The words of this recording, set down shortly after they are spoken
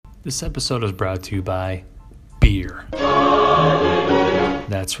This episode is brought to you by beer.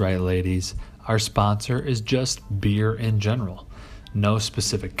 That's right, ladies. Our sponsor is just beer in general. No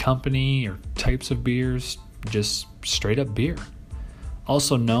specific company or types of beers, just straight up beer.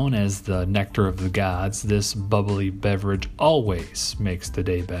 Also known as the nectar of the gods, this bubbly beverage always makes the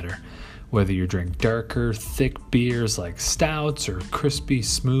day better. Whether you drink darker, thick beers like stouts or crispy,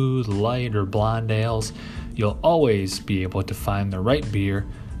 smooth, light, or blonde ales, you'll always be able to find the right beer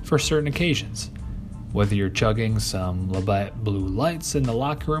for certain occasions. Whether you're chugging some Labatt Blue Lights in the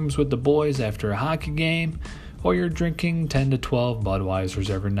locker rooms with the boys after a hockey game, or you're drinking 10 to 12 Budweisers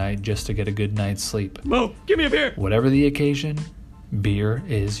every night just to get a good night's sleep. Mo, give me a beer! Whatever the occasion, beer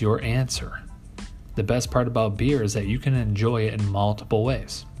is your answer. The best part about beer is that you can enjoy it in multiple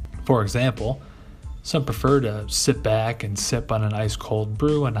ways. For example, some prefer to sit back and sip on an ice-cold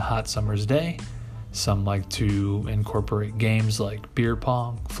brew on a hot summer's day. Some like to incorporate games like beer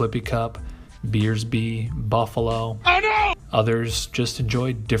pong, flippy cup, Beersby, Buffalo. Oh no! Others just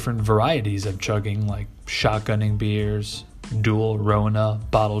enjoy different varieties of chugging like shotgunning beers, dual Rona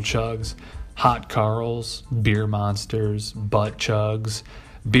bottle chugs, hot Carls, beer monsters, butt chugs,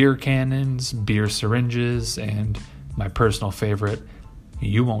 beer cannons, beer syringes, and my personal favorite,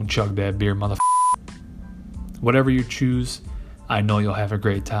 you won't chug that beer, motherfucker. Whatever you choose, I know you'll have a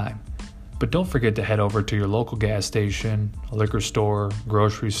great time. But don't forget to head over to your local gas station, liquor store,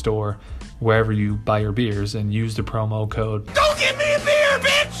 grocery store, wherever you buy your beers, and use the promo code Don't give me a beer,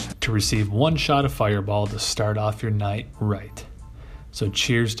 bitch! to receive one shot of Fireball to start off your night right. So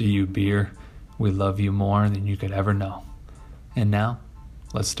cheers to you, beer. We love you more than you could ever know. And now,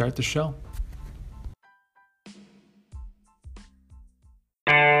 let's start the show.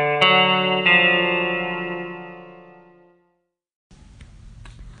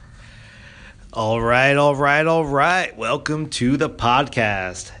 All right. Welcome to the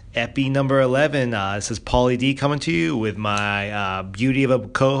podcast. Epi number 11. This is Paulie D coming to you with my beauty of a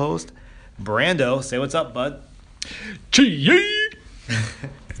co-host, Brando. Say what's up, bud. Chee!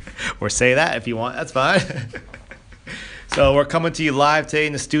 Or say that if you want. That's fine. So we're coming to you live today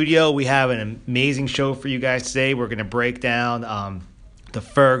in the studio. We have an amazing show for you guys today. We're going to break down the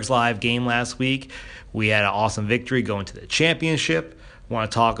Fergs live game last week. We had an awesome victory going to the championship. Want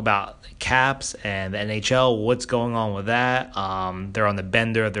to talk about the Caps and the NHL, what's going on with that. They're on the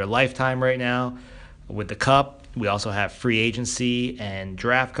bender of their lifetime right now with the Cup. We also have free agency and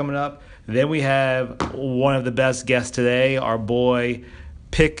draft coming up. Then we have one of the best guests today, our boy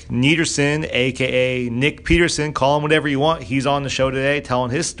Pick Niederson, a.k.a. Nick Peterson. Call him whatever you want. He's on the show today telling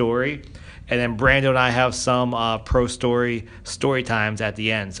his story. And then Brando and I have some pro story times at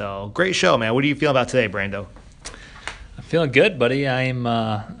the end. So great show, man. What do you feel about today, Brando? Feeling good, buddy. I'm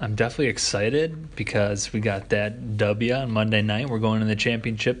definitely excited because we got that W on Monday night. We're going to the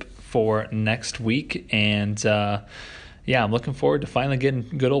championship for next week, and I'm looking forward to finally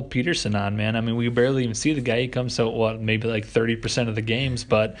getting good old Peterson on, man. I mean, we barely even see the guy. He comes to maybe like 30% of the games,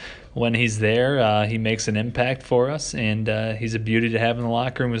 but when he's there, he makes an impact for us, and he's a beauty to have in the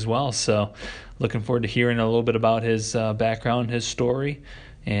locker room as well. So, looking forward to hearing a little bit about his background, his story,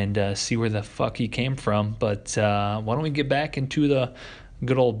 and see where the fuck he came from. But why don't we get back into the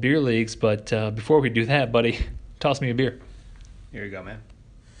good old beer leagues? But before we do that, buddy, toss me a beer. Here you go, man.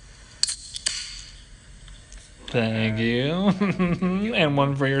 Thank you. And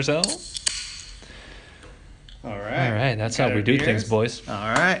one for yourself. All right. All right, that's how we do things, boys. All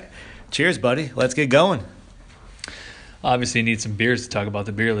right. Cheers, buddy. Let's get going. Obviously, you need some beers to talk about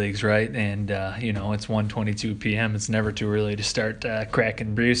the beer leagues, right? And, it's 1:22 p.m. It's never too early to start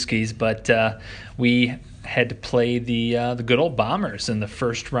cracking brewskis. But we had to play the good old Bombers in the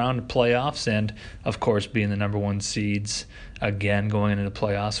first round of playoffs. And, of course, being the number one seeds, again, going into the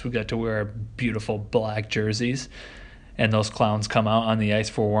playoffs, we got to wear our beautiful black jerseys. And those clowns come out on the ice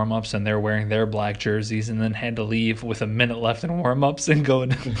for warm-ups, and they're wearing their black jerseys, and then had to leave with a minute left in warm-ups and go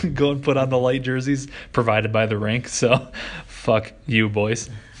and put on the light jerseys provided by the rink. So, fuck you,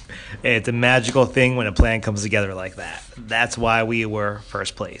 boys. It's a magical thing when a plan comes together like that. That's why we were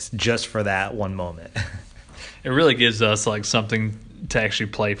first place, just for that one moment. It really gives us like something to actually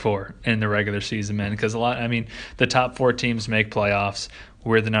play for in the regular season, man. Because the top four teams make playoffs.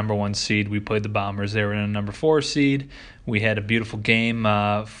 We're the number one seed. We played the Bombers. They were in a number 4 seed. We had a beautiful game,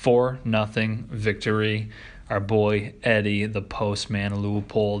 4-0 victory. Our boy Eddie, the postman,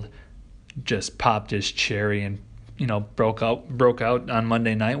 Leupold, just popped his cherry and broke out on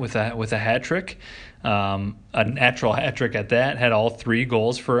Monday night with a hat trick, a natural hat trick at that. Had all 3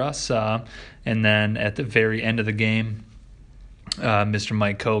 goals for us, and then at the very end of the game, Mr.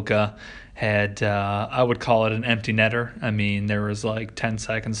 Mike Coca had, I would call it an empty netter. I mean, there was like 10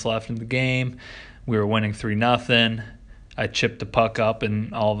 seconds left in the game. We were winning 3-0. I chipped the puck up,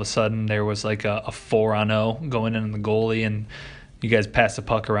 and all of a sudden there was like a 4-on-0 going in the goalie, and you guys passed the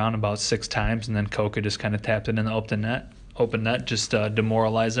puck around about 6 times, and then Coca just kind of tapped it in the open net, just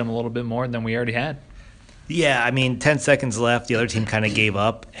demoralized them a little bit more than we already had. Yeah, I mean, 10 seconds left. The other team kind of gave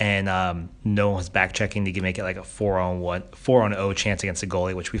up, and no one was back checking to make it like a 4-on-0 chance against the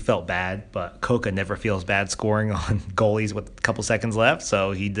goalie, which we felt bad. But Coca never feels bad scoring on goalies with a couple seconds left,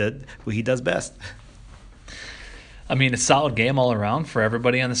 so he did what he does best. I mean, a solid game all around for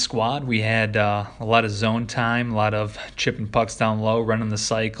everybody on the squad. We had a lot of zone time, a lot of chipping pucks down low, running the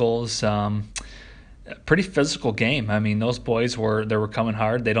cycles. Pretty physical game. I mean, those boys were coming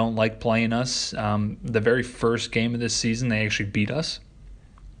hard. They don't like playing us. The very first game of this season, they actually beat us.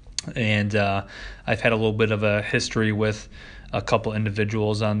 And I've had a little bit of a history with a couple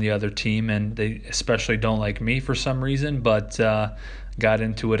individuals on the other team, and they especially don't like me for some reason, but got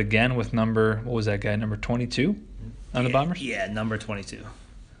into it again with number 22 on the Bombers? Yeah, number 22.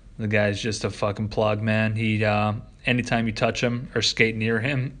 The guy's just a fucking plug, man. He anytime you touch him or skate near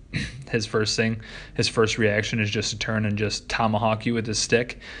him, his first reaction is just to turn and just tomahawk you with his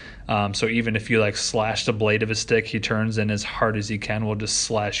stick. So even if you like slash the blade of his stick, he turns and as hard as he can will just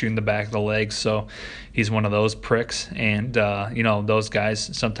slash you in the back of the leg. So he's one of those pricks. And, those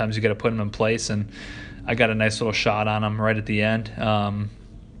guys, sometimes you got to put them in place. And I got a nice little shot on him right at the end.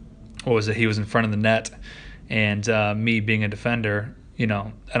 He was in front of the net. And me being a defender,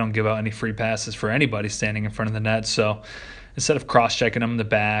 I don't give out any free passes for anybody standing in front of the net. So instead of cross-checking him in the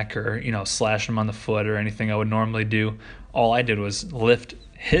back or, slashing him on the foot or anything I would normally do, all I did was lift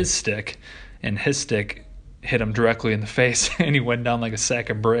his stick, and his stick hit him directly in the face, and he went down like a sack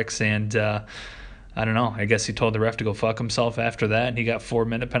of bricks. And I don't know. I guess he told the ref to go fuck himself after that, and he got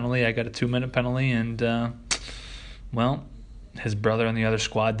 4-minute penalty. I got a 2-minute penalty, and, his brother on the other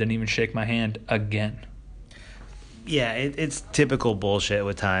squad didn't even shake my hand again. Yeah, it's typical bullshit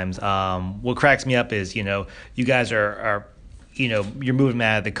with times. What cracks me up is, you guys are you're moving him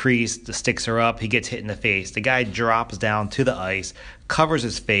out of the crease, the sticks are up, he gets hit in the face. The guy drops down to the ice, covers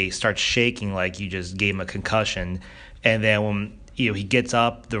his face, starts shaking like you just gave him a concussion. And then when he gets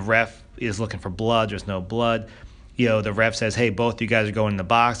up, the ref is looking for blood. There's no blood. The ref says, hey, both you guys are going in the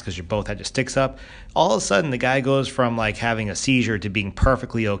box because you both had your sticks up. All of a sudden, the guy goes from like having a seizure to being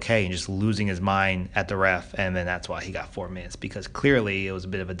perfectly okay and just losing his mind at the ref. And then that's why he got 4 minutes, because clearly it was a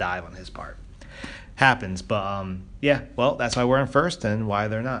bit of a dive on his part. Happens. But, that's why we're in first and why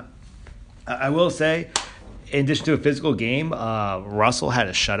they're not. I will say, in addition to a physical game, Russell had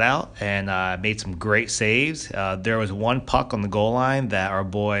a shutout and made some great saves. There was one puck on the goal line that our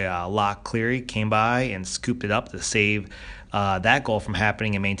boy Locke Cleary came by and scooped it up to save that goal from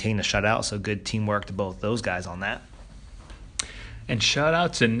happening and maintain the shutout. So good teamwork to both those guys on that. And shout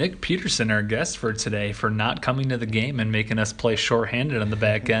out to Nick Peterson, our guest for today, for not coming to the game and making us play shorthanded on the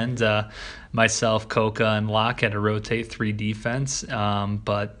back end. Myself, Coca, and Locke had to rotate 3 defense.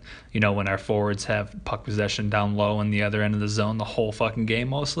 But, when our forwards have puck possession down low in the other end of the zone the whole fucking game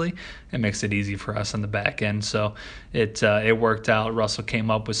mostly, it makes it easy for us on the back end. So it worked out. Russell came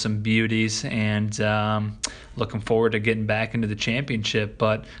up with some beauties, and looking forward to getting back into the championship.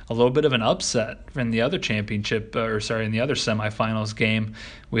 But a little bit of an upset in the other in the other semifinals game.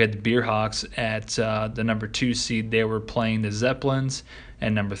 We had the Beerhawks at the number 2 seed. They were playing the Zeppelins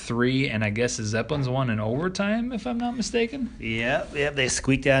and number 3, and I guess the Zeppelins won in overtime, if I'm not mistaken. Yeah, they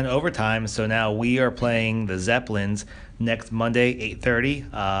squeaked out in overtime. So now we are playing the Zeppelins next Monday,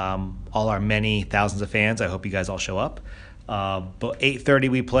 8:30. All our many thousands of fans, I hope you guys all show up. But 8:30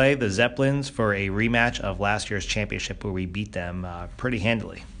 we play the Zeppelins for a rematch of last year's championship where we beat them pretty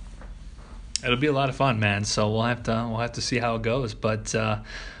handily. It'll be a lot of fun, man. So we'll have to see how it goes. But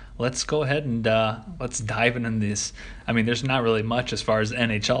let's go ahead and let's dive into this. I mean, there's not really much as far as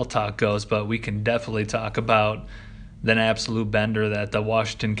NHL talk goes, but we can definitely talk about the absolute bender that the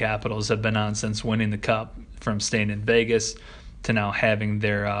Washington Capitals have been on since winning the Cup, from staying in Vegas to now having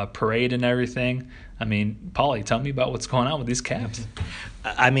their parade and everything. I mean, Paulie, tell me about what's going on with these Caps.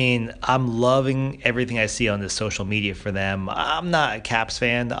 I mean, I'm loving everything I see on the social media for them. I'm not a Caps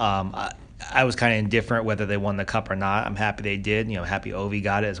fan. I was kind of indifferent whether they won the Cup or not. I'm happy they did. Happy Ovi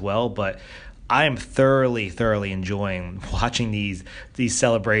got it as well. But I am thoroughly enjoying watching these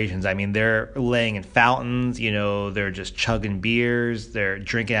celebrations. I mean, they're laying in fountains. They're just chugging beers. They're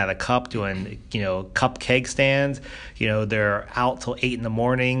drinking out of the cup, doing cup keg stands. They're out till 8 in the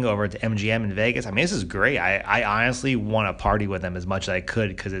morning over at the MGM in Vegas. I mean, this is great. I honestly want to party with them as much as I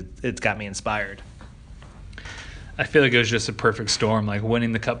could because it's got me inspired. I feel like it was just a perfect storm. Like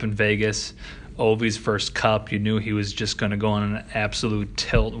winning the cup in Vegas, Ovi's first cup, you knew he was just going to go on an absolute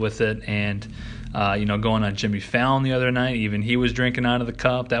tilt with it. And, going on Jimmy Fallon the other night, even he was drinking out of the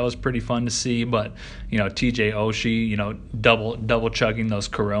cup. That was pretty fun to see. But, TJ Oshie, double chugging those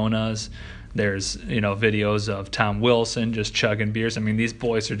Coronas. There's, videos of Tom Wilson just chugging beers. I mean, these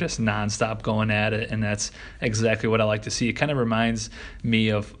boys are just nonstop going at it, and that's exactly what I like to see. It kind of reminds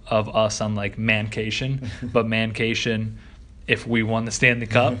me of us on, like, Mancation, but Mancation, if we won the Stanley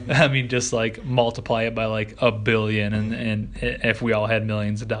Cup, I mean, just, like, multiply it by, like, $1 billion, and if we all had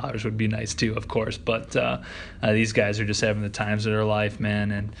millions of dollars would be nice, too, of course. But these guys are just having the times of their life,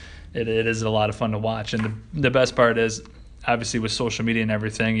 man, and it is a lot of fun to watch. And the best part is, obviously, with social media and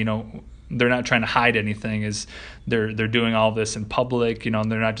everything, they're not trying to hide anything. Is they're doing all this in public. They're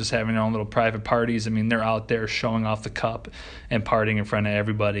not just having their own little private parties. I mean, they're out there showing off the cup and partying in front of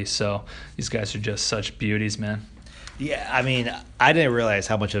everybody. So these guys are just such beauties, man. Yeah, I mean, I didn't realize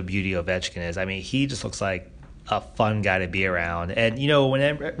how much of a beauty Ovechkin is. I mean, he just looks like a fun guy to be around. And,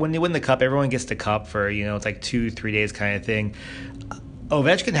 when they win the cup, everyone gets the cup for, it's like 2-3 days kind of thing.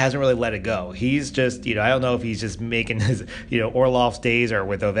 Ovechkin hasn't really let it go. He's just, I don't know if he's just making his, Orlov's days or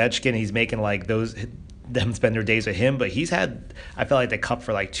with Ovechkin, he's making like them spend their days with him. But he's had, I feel like, the cup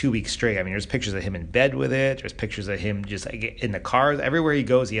for like 2 weeks straight. I mean, there's pictures of him in bed with it. There's pictures of him just like in the cars. Everywhere he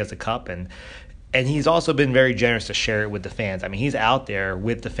goes, he has the cup. And he's also been very generous to share it with the fans. I mean, he's out there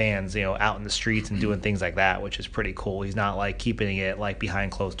with the fans, out in the streets and doing things like that, which is pretty cool. He's not like keeping it like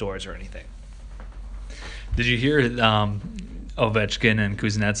behind closed doors or anything. Did you hear Ovechkin and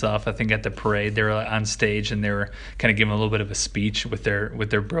Kuznetsov, I think at the parade, they were on stage and they were kind of giving a little bit of a speech with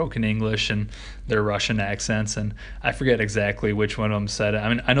their broken English and their Russian accents, and I forget exactly which one of them said it. I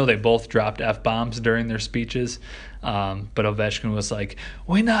mean, I know they both dropped F-bombs during their speeches, but Ovechkin was like,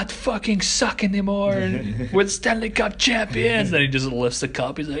 "We not fucking suck anymore, and we're the Stanley Cup champions." Then he just lifts the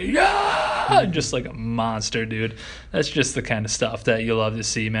cup. He's like, "Yeah!" Just like a monster, dude. That's just the kind of stuff that you love to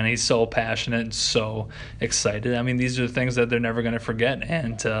see, man. He's so passionate and so excited. I mean, these are the things that they're never going to forget.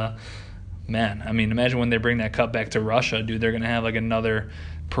 And, man, I mean, imagine when they bring that cup back to Russia, dude. They're going to have like another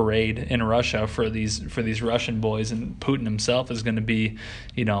parade in Russia for these Russian boys, and Putin himself is going to be,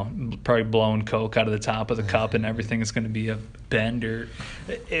 probably blowing coke out of the top of the cup, and everything is going to be a bender.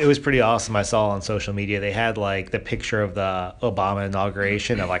 It was pretty awesome. I saw on social media they had like the picture of the Obama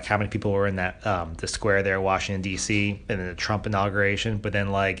inauguration of like how many people were in that the square there, Washington D.C., and then the Trump inauguration, but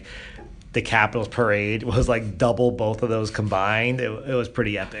then like the Capitals parade was like double both of those combined. It was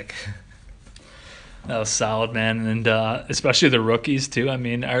pretty epic. That was solid, man, and especially the rookies too. I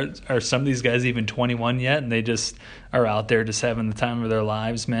mean, are some of these guys even 21 yet? And they just are out there just having the time of their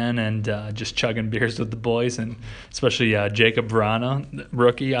lives, man, and just chugging beers with the boys. And especially Jacob Vrana,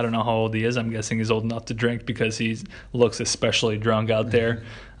 rookie. I don't know how old he is. I'm guessing he's old enough to drink because he looks especially drunk out there.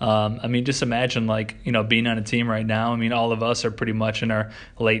 I mean, just imagine being on a team right now. I mean, all of us are pretty much in our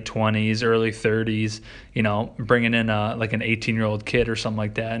late 20s, early 30s. Bringing in like an 18-year-old kid or something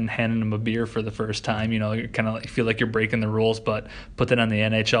like that and handing him a beer for the first time. You kind of feel like you're breaking the rules, but put that on the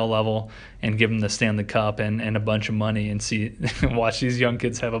NHL level and give them the Stanley Cup and a bunch of money and watch these young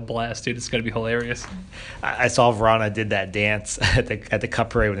kids have a blast, dude. It's gonna be hilarious. I saw Vrana did that dance at the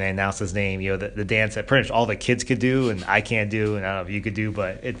Cup parade when they announced his name. The dance that pretty much all the kids could do and I can't do, and I don't know if you could do,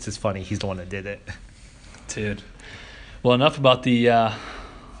 but it's just funny. He's the one that did it, dude. Well, enough about the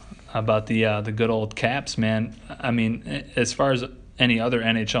good old Caps, man. I mean, as far as any other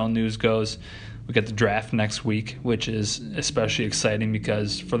NHL news goes, we got the draft next week, which is especially exciting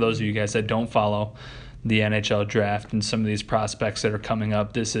because for those of you guys that don't follow the NHL draft and some of these prospects that are coming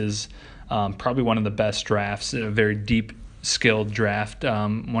up, this is probably one of the best drafts, a very deep, skilled draft,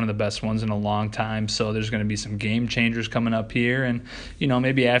 one of the best ones in a long time. So there's going to be some game changers coming up here, and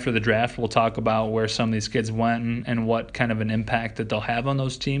maybe after the draft we'll talk about where some of these kids went and what kind of an impact that they'll have on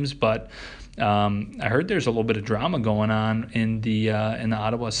those teams. But I heard there's a little bit of drama going on in the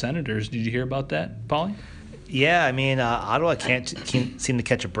Ottawa Senators. Did you hear about that, Paulie? Yeah, I mean, Ottawa can't seem to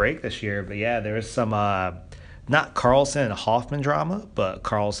catch a break this year, but yeah, there was some not Carlson and Hoffman drama, but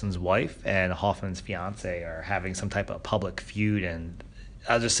Carlson's wife and Hoffman's fiance are having some type of public feud, and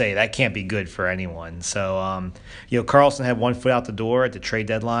I'll just say that can't be good for anyone. So, Carlson had one foot out the door at the trade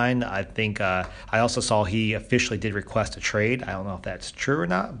deadline. I think I also saw he officially did request a trade. I don't know if that's true or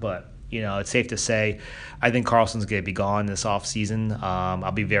not, but it's safe to say I think Carlson's going to be gone this offseason.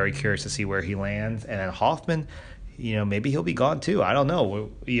 I'll be very curious to see where he lands. And then Hoffman, maybe he'll be gone too. I don't know.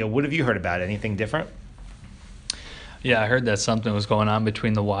 What have you heard about it? Anything different? Yeah, I heard that something was going on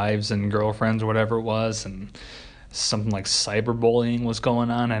between the wives and girlfriends or whatever it was. And something like cyberbullying was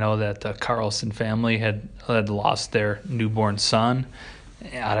going on. I know that the Carlson family had lost their newborn son.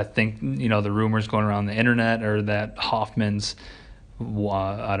 I think, the rumors going around the internet are that Hoffman's,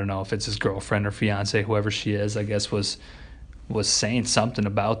 I don't know if it's his girlfriend or fiance, whoever she is, I guess was saying something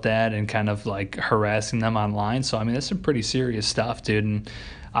about that and kind of like harassing them online. So, I mean, that's some pretty serious stuff, dude. And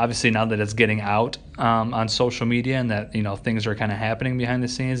obviously now that it's getting out on social media and that, things are kind of happening behind the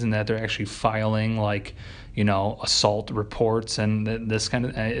scenes and that they're actually filing like, assault reports and this kind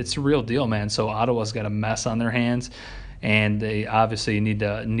of, it's a real deal, man. So Ottawa's got a mess on their hands and they obviously need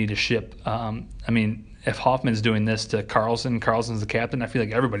to ship. I mean, if Hoffman's doing this to Carlson's the captain, I feel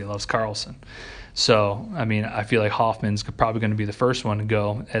like everybody loves Carlson. So, I mean, I feel like Hoffman's probably going to be the first one to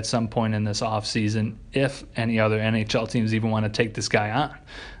go at some point in this offseason if any other NHL teams even want to take this guy on.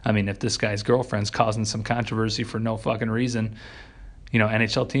 I mean, if this guy's girlfriend's causing some controversy for no fucking reason,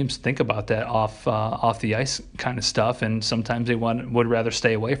 NHL teams think about that off the ice kind of stuff, and sometimes they would rather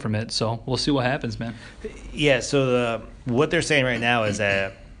stay away from it. So we'll see what happens, man. Yeah, so what they're saying right now is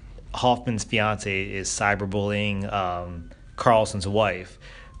that Hoffman's fiance is cyberbullying Carlson's wife.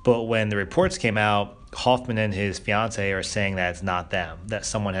 But when the reports came out, Hoffman and his fiance are saying that it's not them, that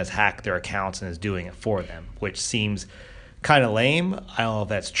someone has hacked their accounts and is doing it for them, which seems kind of lame. I don't know if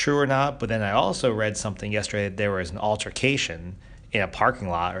that's true or not. But then I also read something yesterday that there was an altercation in a parking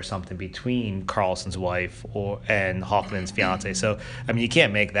lot or something between Carlson's wife and Hoffman's fiance. So, I mean, you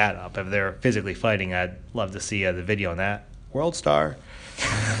can't make that up. If they're physically fighting, I'd love to see the video on that. World Star.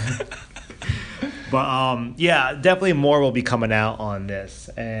 But, yeah, definitely more will be coming out on this.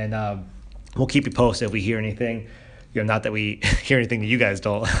 And we'll keep you posted if we hear anything. Not that we hear anything that you guys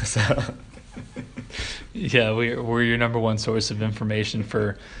don't. So. Yeah, we're your number one source of information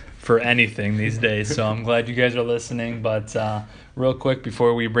for anything these days. So I'm glad you guys are listening. But real quick,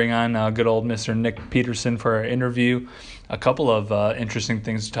 before we bring on good old Mr. Nick Peterson for our interview, a couple of interesting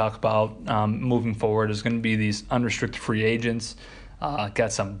things to talk about moving forward is going to be these unrestricted free agents.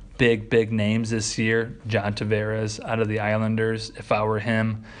 Got some big names this year. John Tavares out of the Islanders. If I were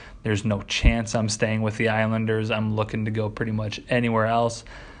him, there's no chance I'm staying with the Islanders. I'm looking to go pretty much anywhere else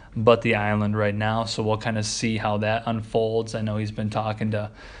but the Island right now. So we'll kind of see how that unfolds. I know he's been talking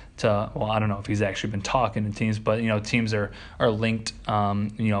to well, I don't know if he's actually been talking to teams, but teams are linked,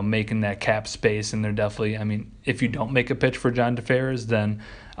 making that cap space, and they're definitely. I mean, if you don't make a pitch for John Tavares, then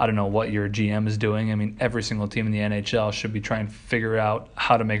I don't know what your GM is doing. I mean, every single team in the NHL should be trying to figure out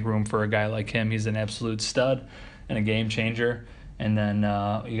how to make room for a guy like him. He's an absolute stud and a game changer. And then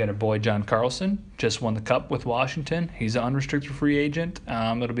you got our boy John Carlson, just won the Cup with Washington. He's an unrestricted free agent.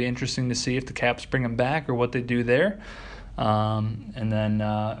 It'll be interesting to see if the Caps bring him back or what they do there. And then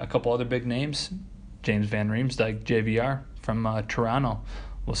a couple other big names, James Van Riemsdyk, JVR from Toronto.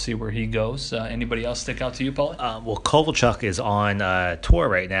 We'll see where he goes. Anybody else stick out to you, Paulie? Well, Kovalchuk is on tour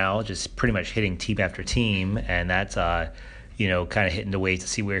right now, just pretty much hitting team after team, and that's kind of hitting the weight to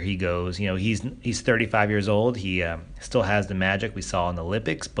see where he goes. He's 35 years old. He still has the magic we saw in the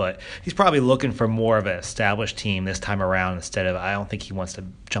Olympics, but he's probably looking for more of an established team this time around instead of, I don't think he wants to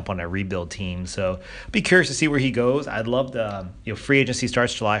jump on a rebuild team. So be curious to see where he goes. I'd love to, free agency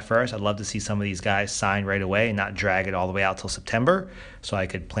starts July 1st. I'd love to see some of these guys sign right away and not drag it all the way out till September so I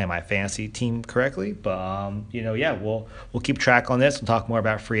could plan my fantasy team correctly. But, we'll keep track on this and talk more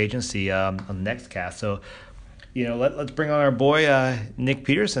about free agency on the next cast. So, let's bring on our boy, Nick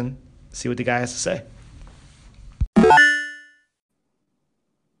Peterson, see what the guy has to say.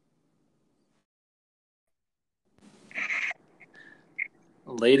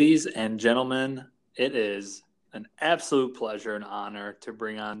 Ladies and gentlemen, it is an absolute pleasure and honor to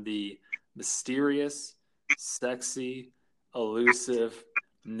bring on the mysterious, sexy, elusive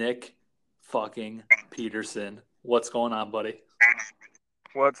Nick fucking Peterson. What's going on, buddy?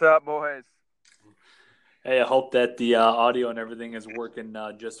 What's up, boys? Hey, I hope that the audio and everything is working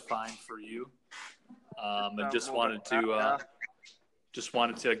just fine for you. I just wanted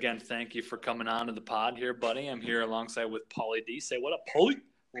to again thank you for coming on to the pod here, buddy. I'm here alongside with Paulie D. Say what up, Paulie?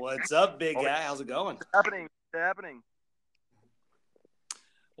 What's up, big guy? How's it going? What's happening?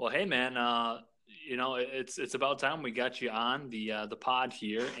 Well, hey man, it's about time we got you on the pod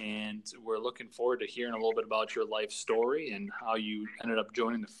here, and we're looking forward to hearing a little bit about your life story and how you ended up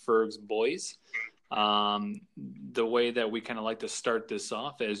joining the Fergs boys. The way that we kind of like to start this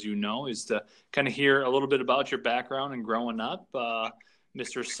off, as you know, is to kind of hear a little bit about your background and growing up,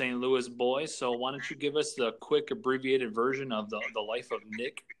 Mr. St. Louis boy. So why don't you give us the quick abbreviated version of the life of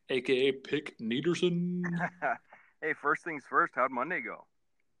Nick, a.k.a. Pick Peterson? Hey, first things first, how'd Monday go?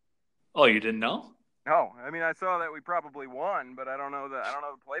 Oh, you didn't know? No, I mean, I saw that we probably won, but I don't know the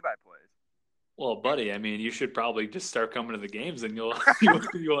play-by-plays. Well, buddy, I mean, you should probably just start coming to the games, and you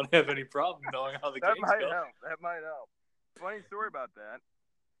won't have any problem knowing how the That games might go. help. That might help. Funny story about that.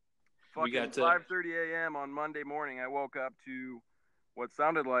 We Fucking got to 5:30 a.m. on Monday morning, I woke up to what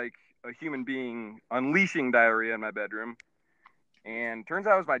sounded like a human being unleashing diarrhea in my bedroom. And turns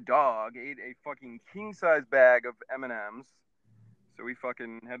out it was my dog ate a fucking king size bag of M&Ms. So we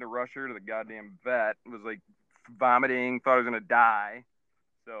fucking had to rush her to the goddamn vet. It was like vomiting, thought I was gonna die.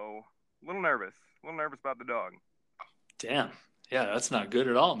 So a little nervous about the dog. damn. Yeah, that's not good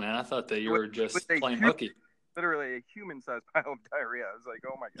at all, man. I thought that you were With just a playing huge- hooky. Literally a human-sized pile of diarrhea. I was like,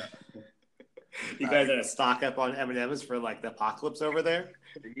 oh my god. You guys are to stock up on M&Ms for like the apocalypse over there.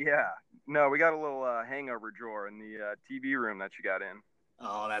 Yeah. No, we got a little hangover drawer in the TV room that you got in.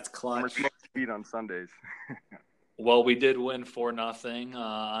 Oh, that's And we're clutch. smoking weed on Sundays. Well, we did win 4-0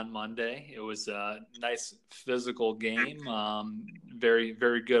 on Monday. It was a nice physical game. Very,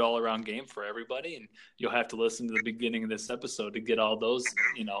 very good all around game for everybody. And you'll have to listen to the beginning of this episode to get all those,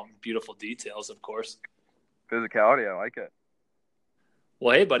 beautiful details, of course. Physicality, I like it.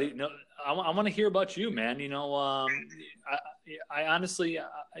 Well, hey, buddy, no, I want to hear about you, man. I honestly,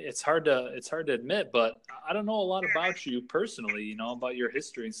 it's hard to admit, but I don't know a lot about you personally, about your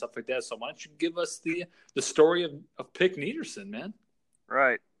history and stuff like that. So why don't you give us the story of Pick Nederson, man?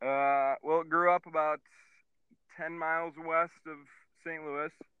 Right. Well, grew up about 10 miles west of St.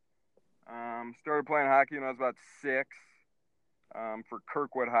 Louis. Started playing hockey when I was about 6 for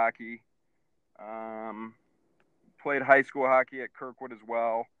Kirkwood Hockey. Played high school hockey at Kirkwood as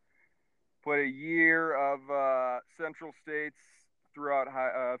well. Played a year of Central States throughout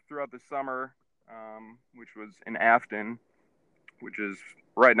the summer, which was in Afton, which is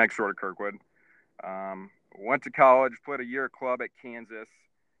right next door to Kirkwood. Went to college, played a year at club at Kansas,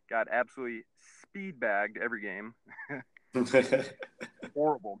 got absolutely speed bagged every game.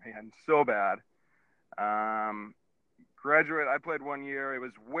 Horrible, man, so bad. Graduate, I played 1 year. It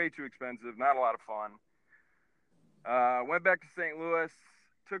was way too expensive, not a lot of fun. Went back to St. Louis,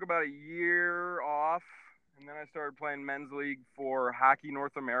 took about a year off, and then I started playing men's league for Hockey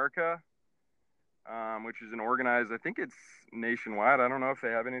North America, which is an organized, I think it's nationwide. I don't know if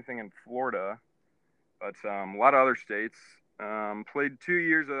they have anything in Florida, but a lot of other states. Played 2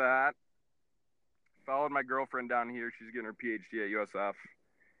 years of that. Followed my girlfriend down here. She's getting her PhD at USF.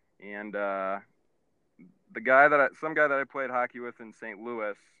 And some guy that I played hockey with in St.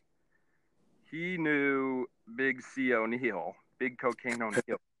 Louis, he knew Big C. O'Neill, Big Cocaine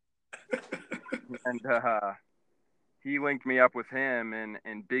O'Neill. And he linked me up with him,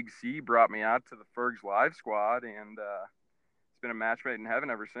 and Big C brought me out to the Fergs Live squad, and it's been a match made in heaven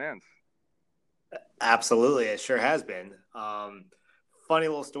ever since. Absolutely, it sure has been. Funny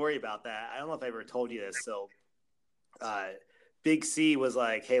little story about that. I don't know if I ever told you this. So, Big C was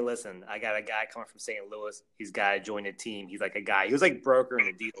like, "Hey, listen, I got a guy coming from St. Louis. He's got to join the team. He's like a guy. He was like brokering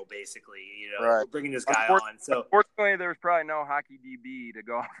a deal, basically. Right. We're bringing this guy on." So, unfortunately, there was probably no hockey DB to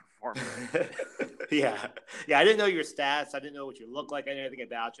go off for me. yeah. I didn't know your stats. I didn't know what you looked like. I didn't know anything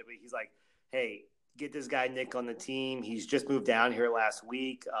about you. But he's like, "Hey, get this guy Nick on the team. He's just moved down here last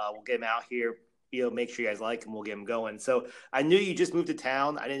week. We'll get him out here. Make sure you guys like him. We'll get him going." So I knew you just moved to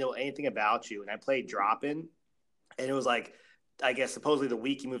town. I didn't know anything about you. And I played drop-in. And it was like, I guess supposedly the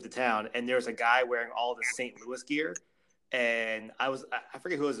week you moved to town. And there was a guy wearing all the St. Louis gear. And I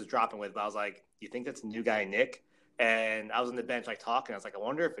forget who I was dropping with, but I was like, "You think that's the new guy, Nick?" And I was on the bench like talking. I was like, "I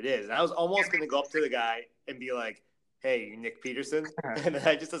wonder if it is." And I was almost going to go up to the guy and be like, "Hey, you Nick Peterson?" And then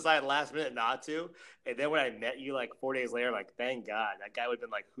I just decided last minute not to. And then when I met you like 4 days later, I'm like, thank God. That guy would have been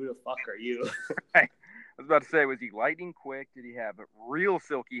like, "Who the fuck are you?" I was about to say, was he lightning quick? Did he have real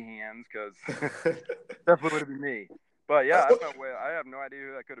silky hands? Because definitely would have been me. But yeah, I have no idea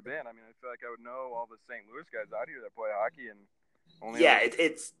who that could have been. I mean, I feel like I would know all the St. Louis guys out here that play hockey, and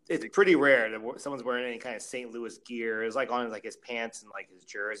it's pretty rare that someone's wearing any kind of St. Louis gear. It was like on like his pants and like his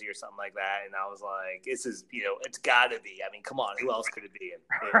jersey or something like that. And I was like, this is, it's got to be. I mean, come on, who else could it be? And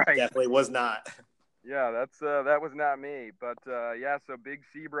it definitely was not. Yeah, that was not me. But yeah, so Big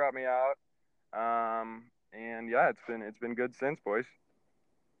C brought me out, and yeah, it's been good since, boys.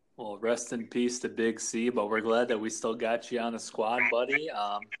 Well, rest in peace to Big C, but we're glad that we still got you on the squad, buddy.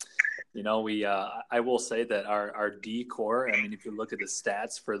 I will say that our D core, I mean, if you look at the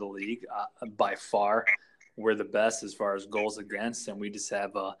stats for the league, by far, we're the best as far as goals against, and we just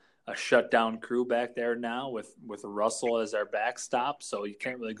have a shutdown crew back there now with Russell as our backstop, so you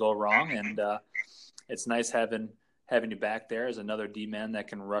can't really go wrong, and it's nice having having you back there as another D-man that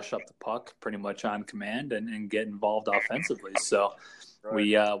can rush up the puck pretty much on command and get involved offensively. So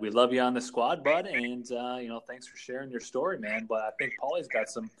we love you on the squad, bud, and thanks for sharing your story, man. But I think Paulie's got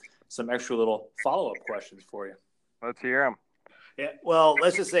some extra little follow-up questions for you. Let's hear them. Yeah, well,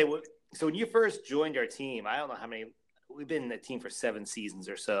 let's just say, so when you first joined our team, I don't know how many. We've been in the team for 7 seasons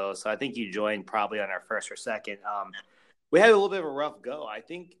or so, so I think you joined probably on our first or second. We had a little bit of a rough go. I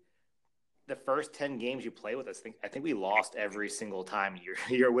think the first 10 games you played with us, I think we lost every single time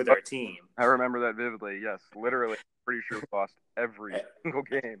you're with our team. I remember that vividly. Yes, literally, pretty sure we lost every single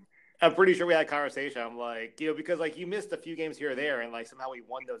game. I'm pretty sure we had a conversation. I'm like, because like you missed a few games here or there, and like somehow we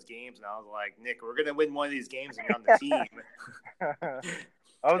won those games. And I was like, Nick, we're gonna win one of these games and you're on the team.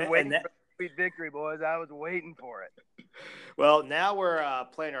 I was waiting for the sweet victory, boys. I was waiting for it. Well, now we're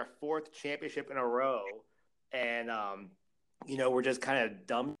playing our 4th championship in a row, and we're just kind of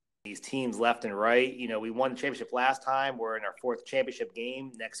dumping these teams left and right. We won the championship last time. We're in our 4th championship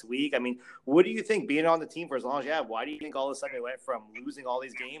game next week. I mean, what do you think, being on the team for as long as you have? Why do you think all of a sudden we went from losing all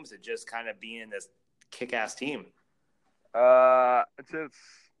these games to just kind of being this kick-ass team? It's a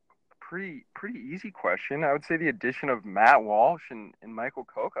pretty easy question. I would say the addition of Matt Walsh and Michael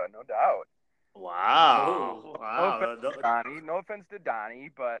Koka, no doubt. Wow. No offense to Donnie,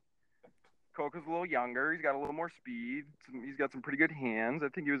 but Koka's a little younger. He's got a little more speed. He's got some pretty good hands. I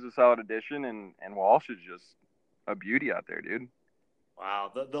think he was a solid addition, and Walsh is just a beauty out there, dude.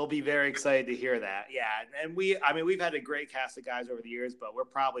 Wow, they'll be very excited to hear that. Yeah, and we've had a great cast of guys over the years, but we're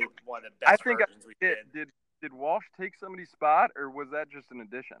probably one of the best versions we did. Did Walsh take somebody's spot, or was that just an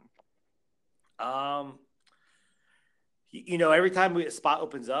addition? Every time a spot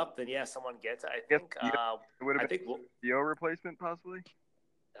opens up, then someone gets it. I think. It would have been Theo replacement, possibly.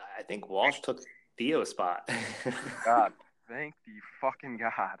 I think Walsh took Theo's spot. God, thank the fucking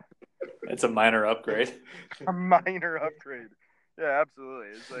God. It's a minor upgrade. A minor upgrade. Yeah,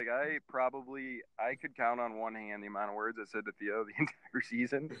 absolutely. It's like I could count on one hand the amount of words I said to Theo the entire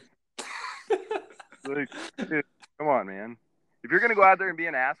season. Like, dude, come on, man. If you're gonna go out there and be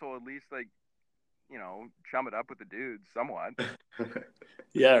an asshole, at least chum it up with the dudes somewhat.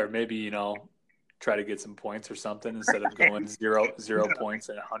 Yeah, or maybe try to get some points or something instead of going 0 points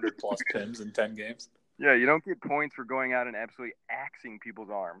and 100+ pims in 10 games. Yeah, you don't get points for going out and absolutely axing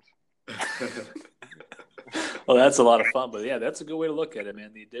people's arms. Well, that's a lot of fun, but yeah, that's a good way to look at it,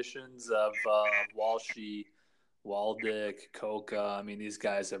 man. The additions of Walshy, Waldick, Koka. I mean, these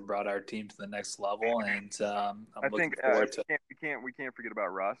guys have brought our team to the next level, and I'm looking forward to. We can't forget about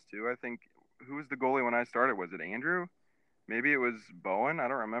Russ too. I think who was the goalie when I started? Was it Andrew? Maybe it was Bowen. I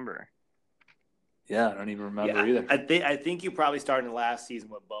don't remember. Yeah, I don't even remember either. I think you probably started last season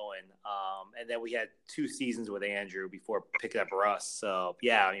with Bowen, and then we had 2 seasons with Andrew before picking up Russ. So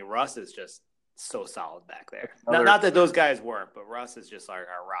yeah, I mean Russ is just so solid back there. Not that those guys weren't, but Russ is just like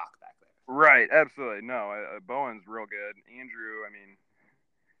our rock back there. Right, absolutely. No, Bowen's real good. Andrew, I mean,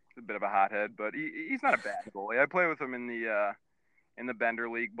 he's a bit of a hothead, but he's not a bad goalie. I play with him in the Bender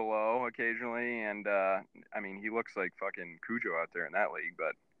League below occasionally, and I mean, he looks like fucking Cujo out there in that league,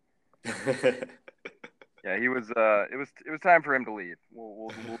 but yeah, he was. It was time for him to leave.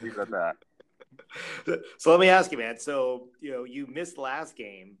 We'll leave it at that. So let me ask you, man. So you missed last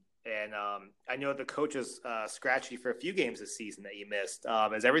game, and I know the coaches scratched you for a few games this season that you missed.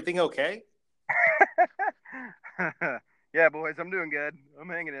 Is everything okay? Yeah, boys, I'm doing good. I'm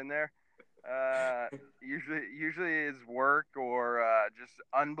hanging in there. Usually is work or just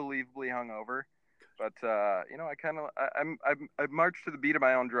unbelievably hungover. But I've marched to the beat of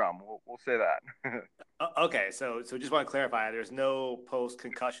my own drum. We'll say that. Okay, so just want to clarify, there's no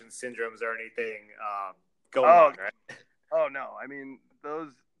post-concussion syndromes or anything going on, right? Oh no, I mean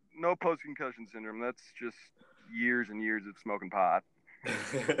no post-concussion syndrome. That's just years and years of smoking pot.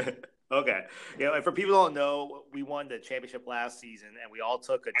 Okay, and for people who don't know, we won the championship last season, and we all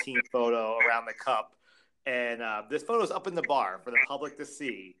took a team photo around the cup, and this photo is up in the bar for the public to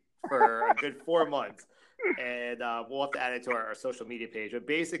see for a good 4 months, and we'll have to add it to our social media page. But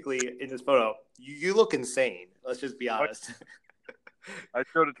basically, in this photo, you look insane. Let's just be honest. I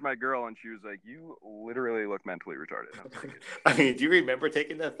showed it to my girl, and she was like, "You literally look mentally retarded." I was like, I mean, do you remember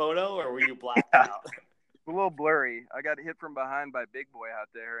taking that photo, or were you blacked out? It's a little blurry. I got hit from behind by Big Boy out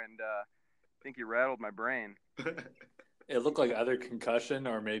there, and I think he rattled my brain. It looked like either concussion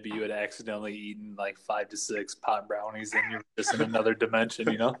or maybe you had accidentally eaten like 5 to 6 pot brownies and you're just in another dimension,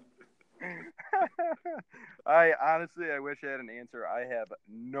 I honestly wish I had an answer. I have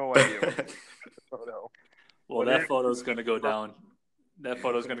no idea what the photo. Well, that photo's going to go down. That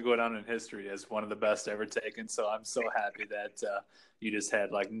photo's going to go down in history as one of the best ever taken. So I'm so happy that you just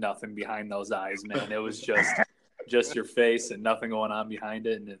had like nothing behind those eyes, man. It was just just your face and nothing going on behind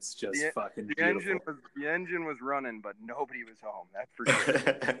it, and it's just fucking the beautiful. The engine was running, but nobody was home. That's for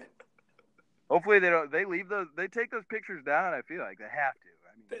sure. Hopefully they take those pictures down. I feel like they have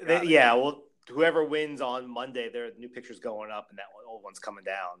to. I mean, well, whoever wins on Monday, their new picture's going up, and that old one's coming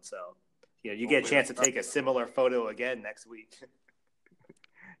down. So, you get a chance to take a similar photo again next week.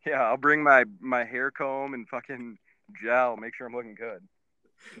 Yeah, I'll bring my hair comb and fucking gel. Make sure I'm looking good.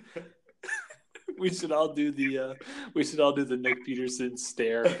 We should all do the Nick Peterson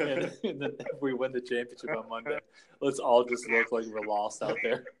stare, and then if we win the championship on Monday, let's all just look like we're lost out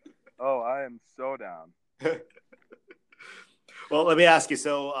there. Oh, I am so down. Well, let me ask you.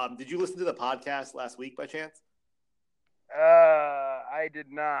 So, did you listen to the podcast last week by chance? I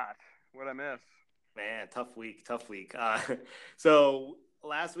did not. What'd I miss? Man, tough week. So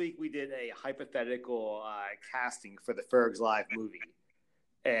last week we did a hypothetical casting for the Fergs Live movie,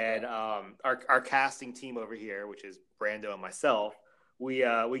 and our casting team over here, which is Brando and myself, we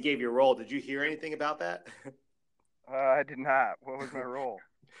gave you a role. Did you hear anything about that? I did not. What was my role?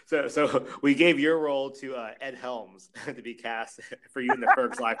 So we gave your role to Ed Helms to be cast for you in the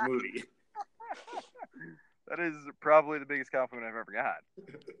Fergs Live movie. That is probably the biggest compliment I've ever got.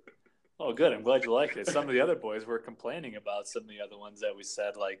 Oh, good. I'm glad you liked it. Some of the other boys were complaining about some of the other ones that we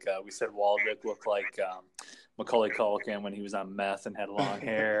said. Like we said Waldrick looked like Macaulay Culkin when he was on meth and had long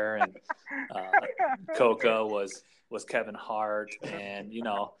hair, and Coco was Kevin Hart, and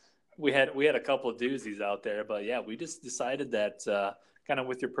we had a couple of doozies out there. But yeah, we just decided that kind of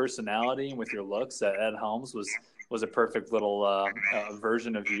with your personality and with your looks, that Ed Helms was a perfect little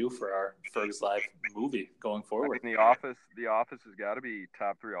version of you for our Fergs Live movie going forward. I mean, The Office has got to be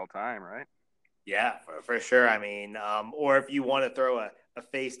top 3 all time, right? Yeah, for sure. I mean, or if you want to throw a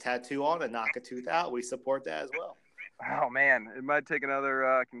face tattoo on and knock a tooth out, we support that as well. Oh man, it might take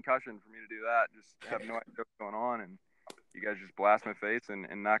another concussion for me to do that. Just have no idea what's going on, and you guys just blast my face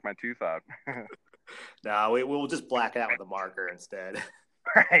and knock my tooth out. No, we'll just black it out with a marker instead.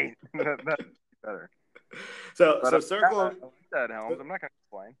 Right, that's better. So circling that Helms, I'm not going to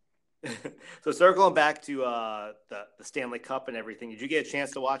explain. So circling back to the Stanley Cup and everything, did you get a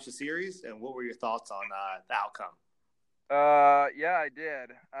chance to watch the series? And what were your thoughts on the outcome? Yeah, I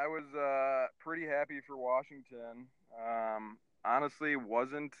did. I was pretty happy for Washington. Honestly,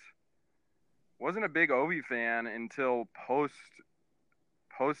 wasn't a big Ovi fan until post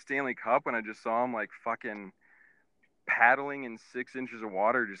Stanley Cup, when I just saw him like fucking paddling in 6 inches of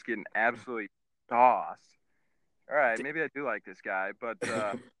water, just getting absolutely tossed. All right, maybe I do like this guy, but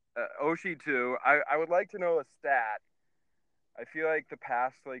Oshie too. I would like to know a stat. I feel like the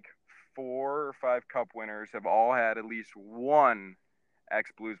past like 4 or 5 cup winners have all had at least one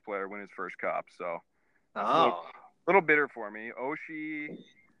ex-Blues player win his first cup. So a little bitter for me. Oshie,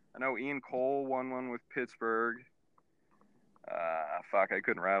 I know Ian Cole won one with Pittsburgh. I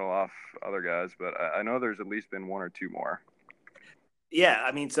couldn't rattle off other guys, but I know there's at least been 1 or 2 more. Yeah,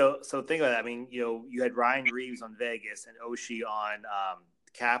 I mean, so think about it. I mean, you had Ryan Reeves on Vegas and Oshie on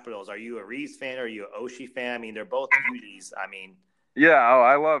Capitals. Are you a Reeves fan or are you an Oshie fan? I mean, they're both beauties. I mean, yeah,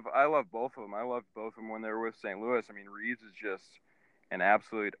 I love both of them. I loved both of them when they were with St. Louis. I mean, Reeves is just an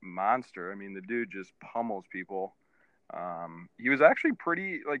absolute monster. I mean, the dude just pummels people. He was actually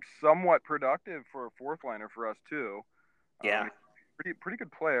pretty, like, somewhat productive for a fourth liner for us too. Yeah, pretty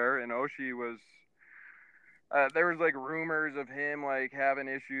good player. And Oshie was. There was like rumors of him like having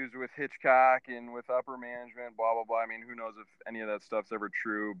issues with Hitchcock and with upper management, blah blah blah. I mean, who knows if any of that stuff's ever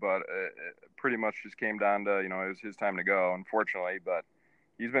true? But it pretty much just came down to it was his time to go, unfortunately. But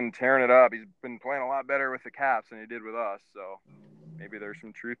he's been tearing it up. He's been playing a lot better with the Caps than he did with us. So maybe there's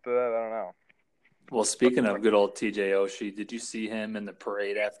some truth to that. I don't know. Well, speaking of good old TJ Oshie, did you see him in the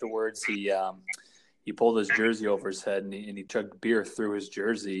parade afterwards? He pulled his jersey over his head and he chugged beer through his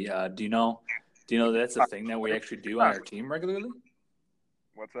jersey. Do you know that's a thing that we actually do on our team regularly?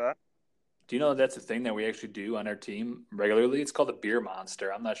 What's that? Do you know that's a thing that we actually do on our team regularly? It's called a beer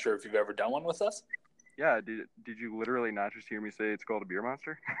monster. I'm not sure if you've ever done one with us. Yeah. Did you literally not just hear me say it's called a beer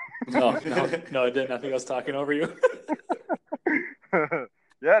monster? No, I didn't. I think I was talking over you.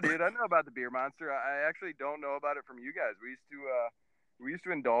 Yeah, dude, I know about the beer monster. I actually don't know about it from you guys. We used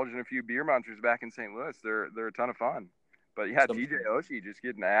to indulge in a few beer monsters back in St. Louis. They're a ton of fun. But yeah, TJ Oshie just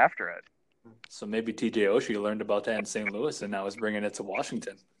getting after it. So maybe TJ Oshie learned about that in St. Louis and now is bringing it to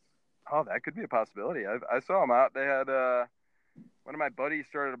Washington. Oh, that could be a possibility. I saw him out. They had one of my buddies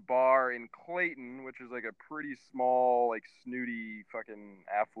started a bar in Clayton, which is like a pretty small, like snooty, fucking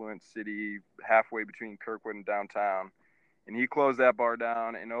affluent city halfway between Kirkwood and downtown. And he closed that bar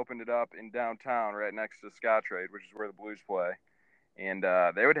down and opened it up in downtown right next to Scottrade, which is where the Blues play. And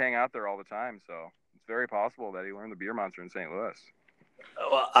they would hang out there all the time. So it's very possible that he learned the beer monster in St. Louis.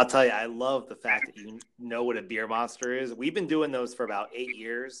 Well, I'll tell you, I love the fact that you know what a beer monster is. We've been doing those for about 8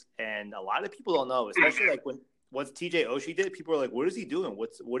 years, and a lot of people don't know, especially like once TJ Oshie did, people were like, what is he doing?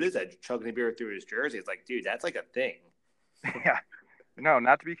 What is that? Chugging a beer through his jersey. It's like, dude, that's like a thing. Yeah. No,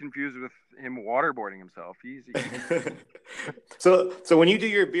 not to be confused with him waterboarding himself. Easy. So when you do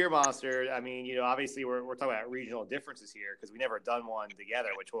your beer monster, I mean, you know, obviously we're talking about regional differences here because we never done one together,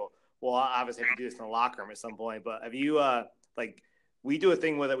 which we'll obviously have to do this in the locker room at some point. But have you like we do a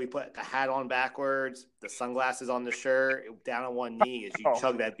thing where we put the hat on backwards, the sunglasses on the shirt, down on one knee as you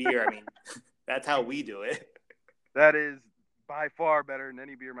chug that beer. I mean, that's how we do it. That is by far better than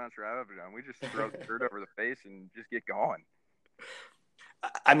any beer monster I've ever done. We just throw the shirt over the face and just get going.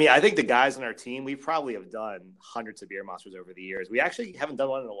 I mean, I think the guys on our team, we probably have done hundreds of beer monsters over the years. We actually haven't done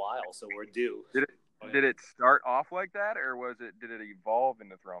one in a while, so we're due. Did it start off like that, or did it evolve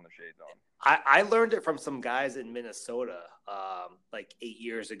into throwing the shades on? I learned it from some guys in Minnesota, like 8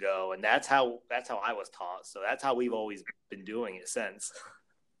 years ago, and that's how I was taught. So that's how we've always been doing it since.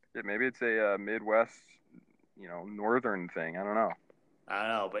 Yeah, maybe it's a Midwest, northern thing. I don't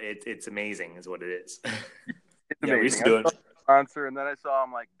know, but it's amazing, is what it is. It's amazing. Yeah, we used to do it. Sponsor, and then I saw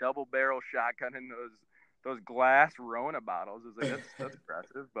him like double barrel shotgunning those glass Rona bottles. I was like, that's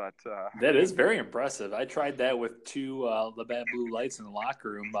impressive, but that is very impressive. I tried that with two Labatt Blue Lights in the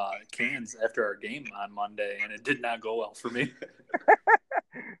locker room cans after our game on Monday, and it did not go well for me.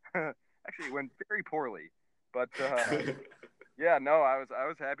 Actually, it went very poorly, but yeah, no, I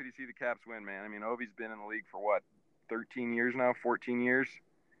was happy to see the Caps win, man. I mean, Ovi's been in the league for 13 years now, 14 years.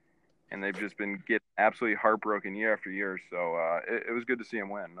 And they've just been getting absolutely heartbroken year after year. So it was good to see him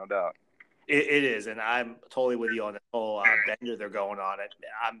win, no doubt. It is, and I'm totally with you on the whole bender they're going on.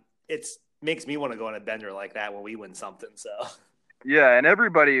 It makes me want to go on a bender like that when we win something. So yeah, and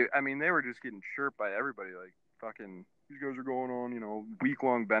everybody, I mean, they were just getting chirped by everybody. Like, fucking, these guys are going on,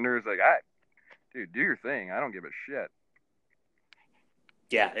 week-long benders. Like, dude, do your thing. I don't give a shit.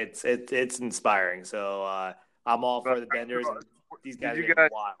 Yeah, it's inspiring. So I'm all for the benders. And these guys are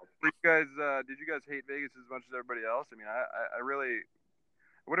wild. Did you guys hate Vegas as much as everybody else? I mean, I really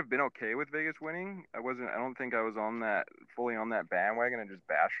would have been okay with Vegas winning. I don't think I was fully on that bandwagon and just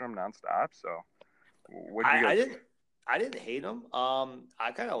bashing them nonstop. So what do you guys? I didn't hate them.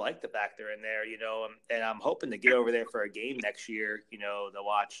 I kind of like the fact they're in there, and I'm hoping to get over there for a game next year, to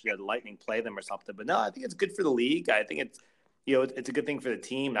watch the Lightning play them or something. But no, I think it's good for the league. I think it's it's a good thing for the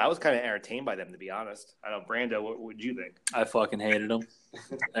team. I was kind of entertained by them, to be honest. I don't know, Brando, what would you think? I fucking hated them.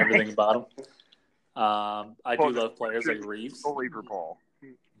 Everything about them. I do love players like Reeves. Only for Paul.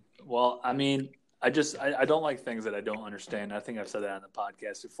 Well, I mean, I don't like things that I don't understand. I think I've said that on the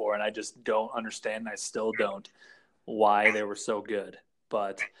podcast before, and I just don't understand. I still don't why they were so good.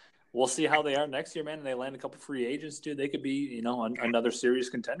 But we'll see how they are next year, man. And they land a couple free agents, dude. They could be, another serious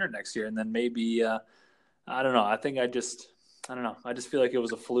contender next year. And then maybe, I don't know. I don't know. I just feel like it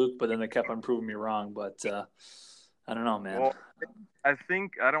was a fluke, but then they kept on proving me wrong. But I don't know, man. Well,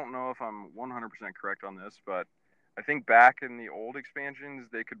 I don't know if I'm 100% correct on this, but I think back in the old expansions,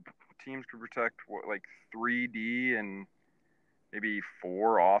 teams could protect 3D and maybe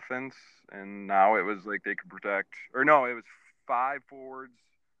 4 offense, and now it was like they could protect, or no, it was 5 forwards,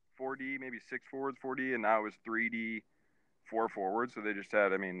 4D, maybe 6 forwards, 4D, and now it was 3D, 4 forwards. So they just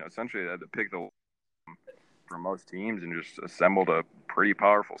had, essentially they had to pick the from most teams and just assembled a pretty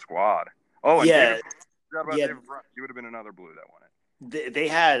powerful squad. Oh, and yeah, David Brunt. He would have been another Blue that won it. They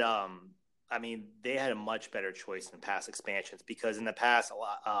had, they had a much better choice in past expansions because in the past,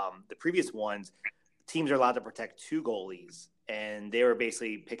 the previous ones, teams are allowed to protect 2 goalies, and they were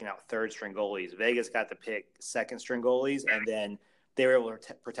basically picking out third-string goalies. Vegas got to pick second-string goalies, and then they were able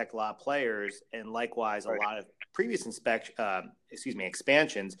to protect a lot of players. And likewise, a lot of previous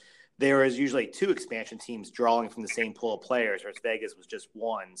expansions. There was usually 2 expansion teams drawing from the same pool of players, whereas Vegas was just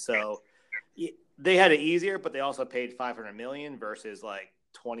 1. So they had it easier, but they also paid $500 million versus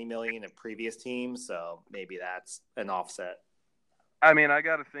 $20 million in previous teams. So maybe that's an offset. I mean, I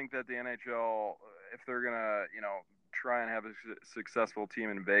got to think that the NHL, if they're gonna, try and have a successful team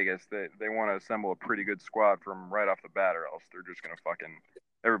in Vegas, they want to assemble a pretty good squad from right off the bat, or else they're just gonna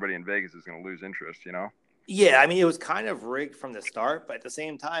everybody in Vegas is gonna lose interest, Yeah, it was kind of rigged from the start, but at the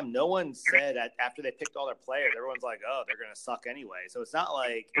same time, no one said after they picked all their players, everyone's like, "Oh, they're going to suck anyway." So it's not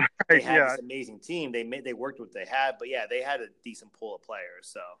like they had this amazing team. They worked with what they had, but yeah, they had a decent pool of players.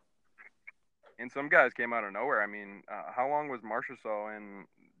 So, and some guys came out of nowhere. How long was Marchessault in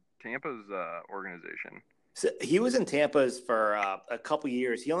Tampa's organization? So he was in Tampa's for a couple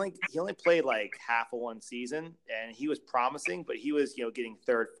years. He only played half of one season, and he was promising, but he was getting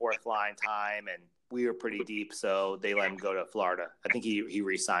third, fourth line time and we were pretty deep, so they let him go to Florida. I think he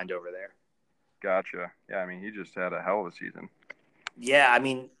re-signed over there. Gotcha. Yeah, I mean, he just had a hell of a season. Yeah, I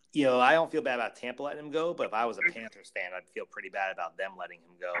mean, I don't feel bad about Tampa letting him go, but if I was a Panthers fan, I'd feel pretty bad about them letting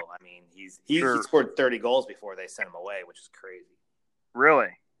him go. I mean, he scored 30 goals before they sent him away, which is crazy. Really?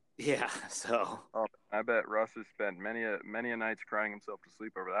 Yeah. So. Oh, I bet Russ has spent many a nights crying himself to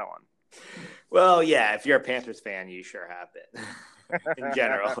sleep over that one. Well, yeah. If you're a Panthers fan, you sure have been. In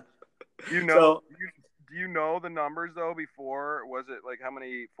general. Do you know the numbers though? Before, was it like how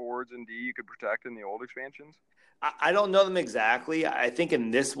many forwards and D you could protect in the old expansions? I don't know them exactly. I think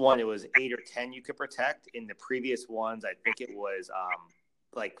in this one it was 8 or 10 you could protect. In the previous ones, I think it was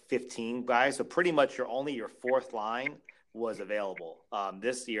like 15 guys. So pretty much your fourth line was available.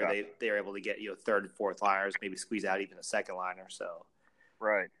 This year they were able to get third and fourth liners, maybe squeeze out even a second liner. So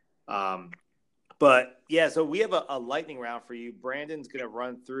right. But yeah, so we have a lightning round for you. Brandon's gonna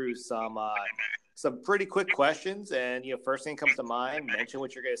run through some pretty quick questions, and first thing comes to mind, mention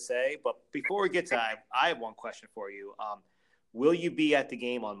what you're gonna say. But before we get to that, I have one question for you. Will you be at the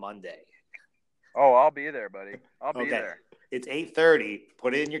game on Monday? Oh, I'll be there, buddy. I'll be there. It's 8:30.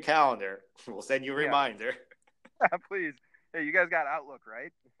 Put it in your calendar. We'll send you a reminder. Please. Hey, you guys got Outlook,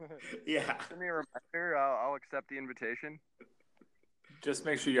 right? Yeah. Send me a reminder. I'll accept the invitation. Just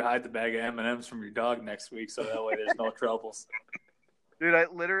make sure you hide the bag of M&Ms from your dog next week, so that way there's no troubles. Dude, I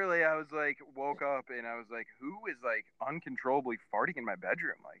was like, woke up and I was like, who is like uncontrollably farting in my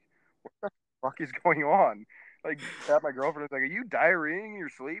bedroom? Like, what the fuck is going on? Like, at my girlfriend was like, are you diarrheaing in your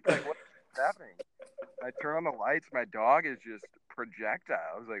sleep? Like, what's happening? I turn on the lights, my dog is just projectile.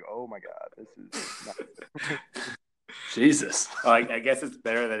 I was like, oh my God, this is not good. Jesus. Well, I guess it's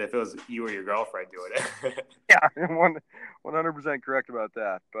better than if it was you or your girlfriend doing it. Yeah, 100% correct about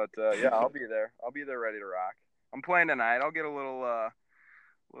that. But yeah, I'll be there. I'll be there ready to rock. I'm playing tonight. I'll get a little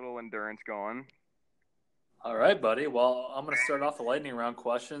endurance going. All right, buddy. Well, I'm going to start off the lightning round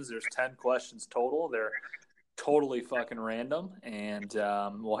questions. There's 10 questions total. They're totally fucking random, and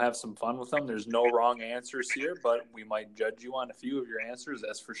we'll have some fun with them. There's no wrong answers here, but we might judge you on a few of your answers,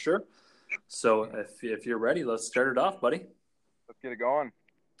 that's for sure. So if you're ready, let's start it off, buddy. Let's get it going.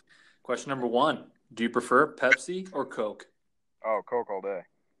 Question number 1. Do you prefer Pepsi or Coke? Oh, Coke all day.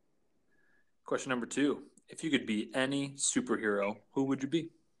 Question number 2. If you could be any superhero, who would you be?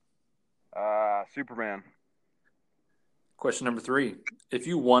 Superman. Question number 3. If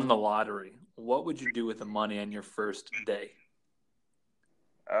you won the lottery, what would you do with the money on your first day?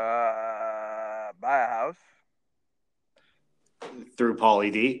 Buy a house. Through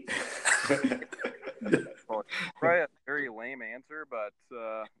Pauly D. Well, probably a very lame answer, but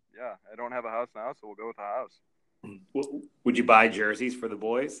yeah, I don't have a house now, so we'll go with a house. Would you buy jerseys for the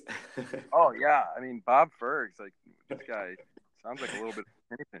boys? Oh yeah, I mean Bob Ferg's like this guy sounds like a little bit of a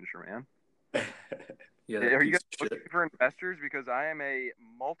penny pincher, man. Yeah, are you guys looking for investors? Because I am a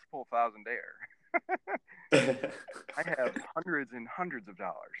multiple thousandaire. I have hundreds and hundreds of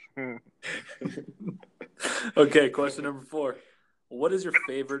dollars. Okay, question number 4. What is your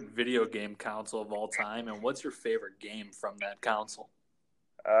favorite video game console of all time, and what's your favorite game from that console?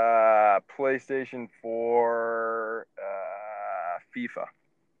 PlayStation 4, FIFA.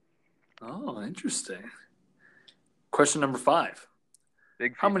 Oh, interesting. Question number 5.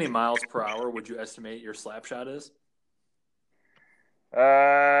 How many miles per hour would you estimate your slap shot is? I'm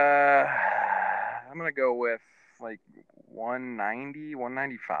gonna go with like 190,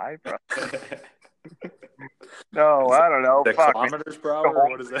 195. No, I don't know. The kilometers per hour? Or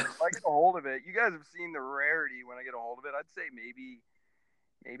what is that? If I get a hold of it, you guys have seen the rarity when I get a hold of it. I'd say maybe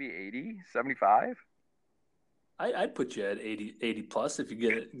 80, 75. I'd put you at 80 plus if you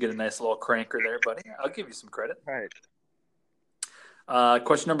get a nice little cranker there, buddy. I'll give you some credit. All right.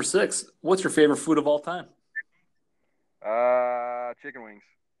 Question number 6. What's your favorite food of all time? Chicken wings.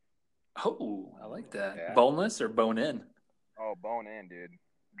 Oh, I like that. Yeah. Boneless or bone in? Oh, bone in, dude.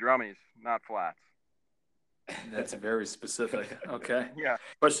 Drummies, not flats. That's very specific. Okay. Yeah.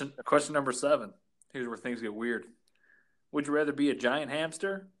 Question number 7. Here's where things get weird. Would you rather be a giant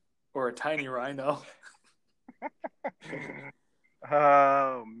hamster or a tiny rhino?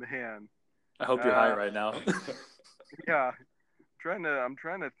 Oh man. I hope you're high right now. Yeah. I'm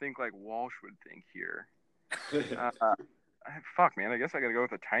trying to think like Walsh would think here. Fuck, man. I guess I got to go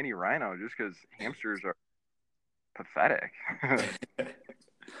with a tiny rhino just because hamsters are pathetic.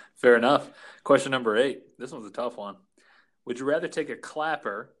 Fair enough. Question number 8. This one's a tough one. Would you rather take a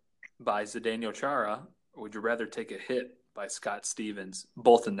clapper by Zdeno Chara, or would you rather take a hit by Scott Stevens?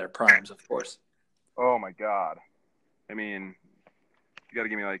 Both in their primes, of course. Oh, my God. I mean, you got to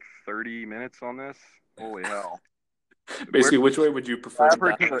give me like 30 minutes on this? Holy hell. Basically, which way would you prefer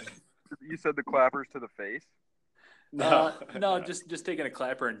to die? You said the clappers to the face. No, just taking a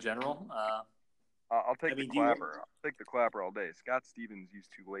clapper in general. I'll take the clapper. I'll take the clapper all day. Scott Stevens used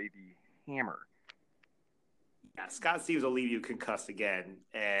to lay the hammer. Yeah, Scott Stevens will leave you concussed again,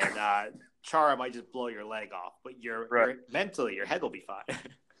 and Chara might just blow your leg off. But mentally, your head will be fine.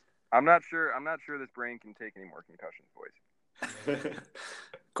 I'm not sure this brain can take any more concussions, boys.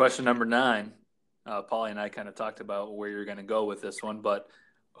 Question number 9. Paulie and I kind of talked about where you're going to go with this one, but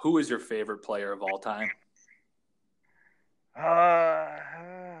who is your favorite player of all time?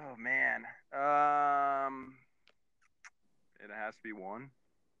 Oh man. It has to be one.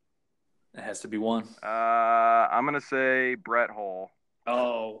 It has to be one. I'm gonna say Brett Hull.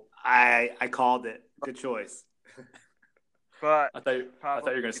 Oh, I called it. Good choice. But I thought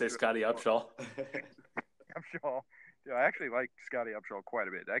you were gonna say Scotty Upshall. Upshall. Dude, I actually like Scotty Upshall quite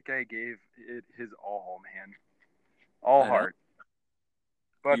a bit. That guy gave it his all, man. All heart.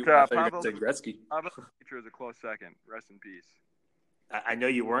 But Pavel Gretzky. Pavel Demitra is a close second. Rest in peace. I know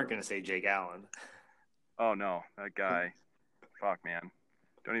you weren't gonna say Jake Allen. Oh no, that guy. Fuck, man.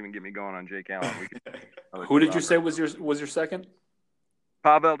 Don't even get me going on Jake Allen. Who did you say was your second?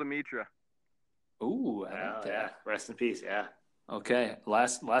 Pavel Demitra. Ooh, I like that. Yeah. Rest in peace. Yeah. Okay.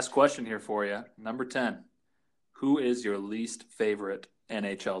 Last question here for you. Number 10. Who is your least favorite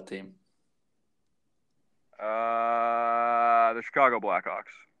NHL team? The Chicago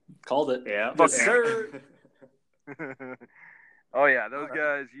Blackhawks. Called it. Yeah. Yes, sir. Oh, yeah. Those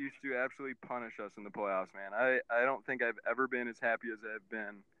guys used to absolutely punish us in the playoffs, man. I don't think I've ever been as happy as I've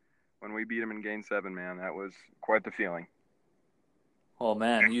been when we beat them in Game 7, man. That was quite the feeling. Oh,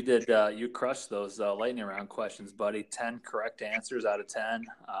 man, you did. You crushed those lightning round questions, buddy. 10 correct answers out of 10.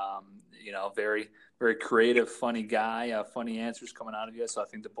 Very, very creative, funny guy. Funny answers coming out of you. So I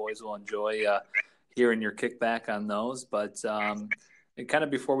think the boys will enjoy hearing your kickback on those. But and kind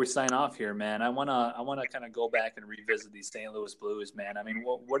of before we sign off here, man, I wanna kind of go back and revisit these St. Louis Blues, man. I mean,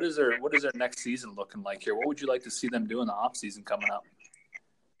 what is their next season looking like here? What would you like to see them do in the off season coming up?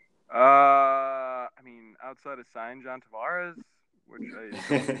 I mean, outside of signing John Tavares, which I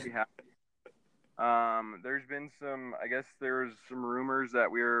don't think we have. There's been there's some rumors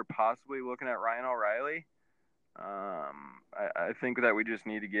that we're possibly looking at Ryan O'Reilly. I think that we just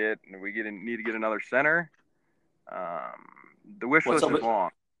need to get another center. The wish list is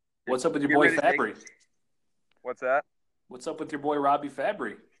long. What's up with your boy Fabry? What's that? What's up with your boy Robbie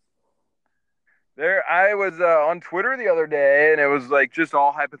Fabry? I was on Twitter the other day, and it was like just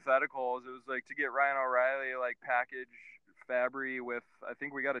all hypotheticals. It was like to get Ryan O'Reilly, like package Fabry with. I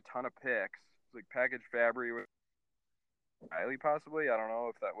think we got a ton of picks. Like package Fabry with O'Reilly, possibly. I don't know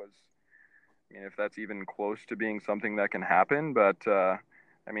if that was. I mean, if that's even close to being something that can happen, but.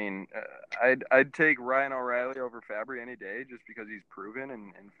 I mean, I'd take Ryan O'Reilly over Fabry any day just because he's proven,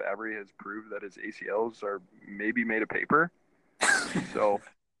 and Fabry has proved that his ACLs are maybe made of paper. So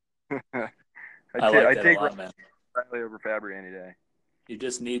I'd take Ryan O'Reilly over Fabry any day. You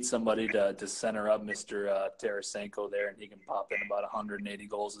just need somebody to center up Mr. Tarasenko there, and he can pop in about 180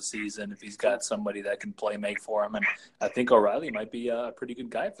 goals a season if he's got somebody that can play make for him. And I think O'Reilly might be a pretty good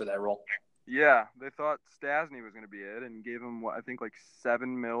guy for that role. Yeah, they thought Stasny was going to be it and gave him, I think, like $7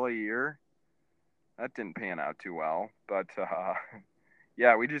 million a year. That didn't pan out too well. But,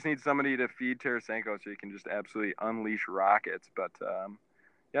 yeah, we just need somebody to feed Tarasenko so he can just absolutely unleash rockets. But,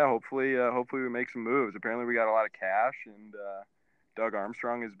 yeah, hopefully we make some moves. Apparently we got a lot of cash, and Doug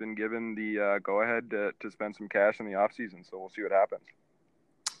Armstrong has been given the go-ahead to spend some cash in the offseason, so we'll see what happens.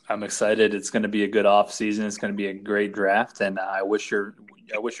 I'm excited. It's going to be a good off season. It's going to be a great draft, and I wish your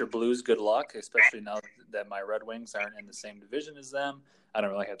Blues good luck, especially now that my Red Wings aren't in the same division as them. I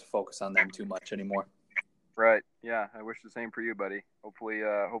don't really have to focus on them too much anymore. Right. Yeah, I wish the same for you, buddy. Hopefully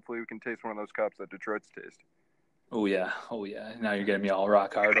we can taste one of those cups that Detroit's taste. Oh yeah. Now you're getting me all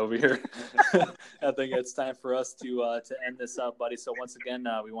rock hard over here. I think it's time for us to end this up, buddy. So once again,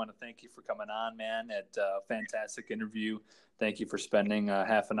 we want to thank you for coming on, man. Fantastic interview. Thank you for spending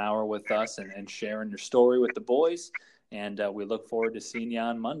half an hour with us and sharing your story with the boys. And we look forward to seeing you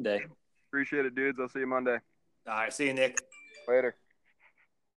on Monday. Appreciate it, dudes. I'll see you Monday. All right. See you, Nick. Later.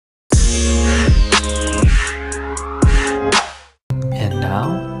 And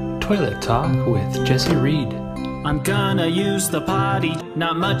now, Toilet Talk with Jesse Reed. I'm gonna use the potty,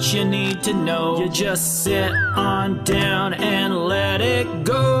 not much you need to know. You just sit on down and let it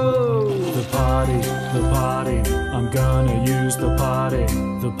go. The potty, I'm gonna use the potty.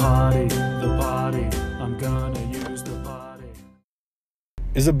 The potty, I'm gonna use the potty.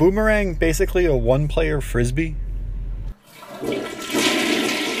 Is a boomerang basically a one-player frisbee?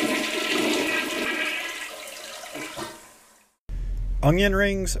 Onion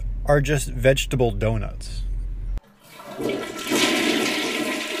rings are just vegetable donuts.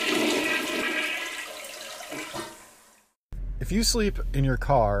 If you sleep in your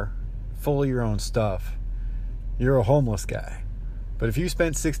car full of your own stuff, you're a homeless guy. But if you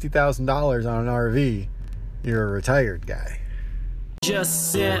spent $60,000 on an RV, you're a retired guy.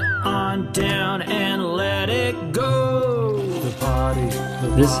 Just sit on down and let it go. The potty.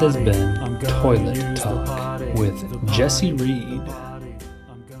 This has been I'm gonna Toilet use the Talk potty. with The potty, Jesse the Reed. potty.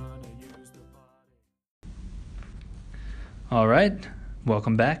 I'm gonna use the potty. All right,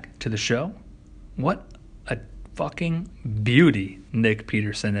 welcome back to the show. What a fucking beauty Nick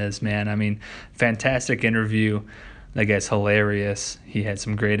Peterson is, man. I mean, fantastic interview. That guy's hilarious. He had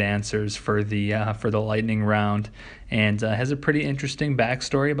some great answers for the lightning round, and has a pretty interesting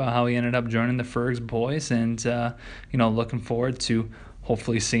backstory about how he ended up joining the Fergs boys. And looking forward to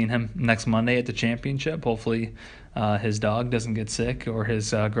hopefully seeing him next Monday at the championship. Hopefully his dog doesn't get sick, or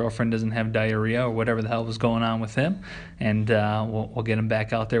his girlfriend doesn't have diarrhea, or whatever the hell was going on with him. And we'll get him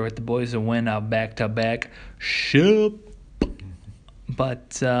back out there with the boys and win a back-to-back ship.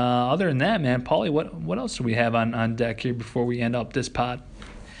 But other than that, man, Paulie, what else do we have on deck here before we end up this pod?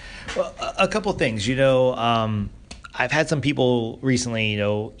 Well, a couple things. I've had some people recently,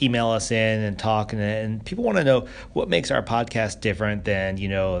 email us in and talk, and people want to know what makes our podcast different than,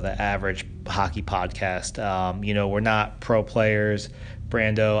 the average hockey podcast. We're not pro players.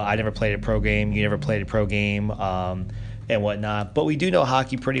 Brando, I never played a pro game. You never played a pro game. And whatnot, but we do know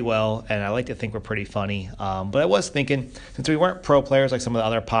hockey pretty well, and I like to think we're pretty funny. But I was thinking, since we weren't pro players like some of the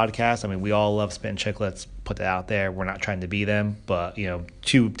other podcasts, I mean, we all love Spittin' Chicklets, put that out there. We're not trying to be them, but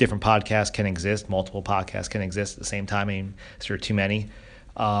two different podcasts can exist, multiple podcasts can exist at the same time. I mean, there are too many.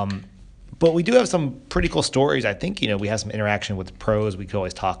 But we do have some pretty cool stories. I think we have some interaction with pros we could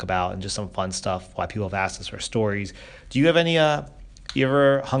always talk about, and just some fun stuff. Why people have asked us for stories. Do you have any? You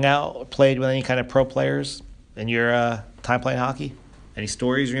ever hung out, played with any kind of pro players in your time playing hockey? Any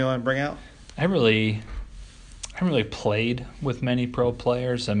stories you want to bring out? I haven't really played with many pro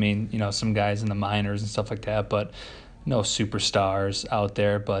players. I mean, some guys in the minors and stuff like that, but no superstars out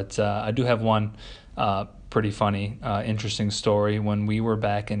there. But I do have one pretty funny, interesting story. When we were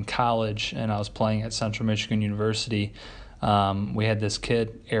back in college and I was playing at Central Michigan University, we had this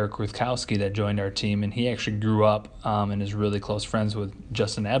kid, Eric Ruthkowski, that joined our team, and he actually grew up and is really close friends with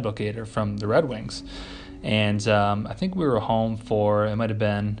Justin Abdelkader from the Red Wings. And I think we were home for, it might have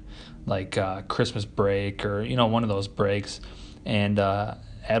been like Christmas break or, one of those breaks. And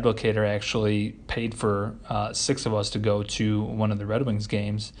Abdelkader actually paid for 6 of us to go to one of the Red Wings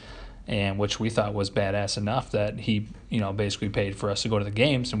games, and which we thought was badass enough that he, basically paid for us to go to the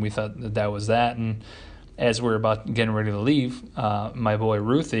games. And we thought that was that. And as we were getting ready to leave, my boy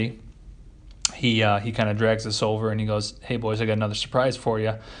Ruthie, he kind of drags us over and he goes, "Hey boys, I got another surprise for you."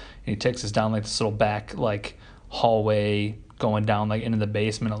 And he takes us down like this little back hallway going down into the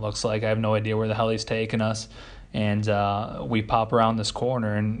basement, it looks like. I have no idea where the hell he's taking us. And we pop around this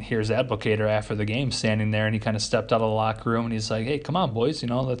corner, and here's Abdelkader after the game standing there, and he kind of stepped out of the locker room and he's like, "Hey, come on boys,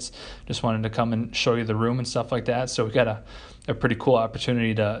 let's just wanted to come and show you the room and stuff like that." So we got a pretty cool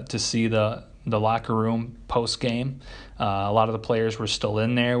opportunity to see the locker room post game. A lot of the players were still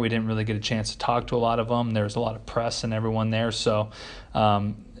in there. We didn't really get a chance to talk to a lot of them. There was a lot of press and everyone there. So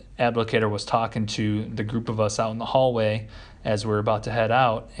Abdelkader was talking to the group of us out in the hallway as we were about to head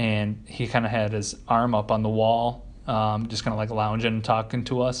out, and he kind of had his arm up on the wall, just kind of lounging and talking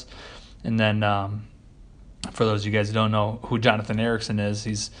to us. And then for those of you guys who don't know who Jonathan Ericsson is,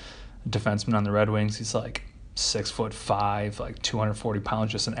 he's a defenseman on the Red Wings. He's 6'5", 240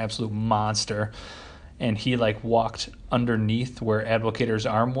 pounds, just an absolute monster. And he walked underneath where Abdelkader's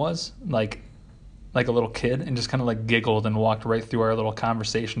arm was, like a little kid, and just kind of giggled and walked right through our little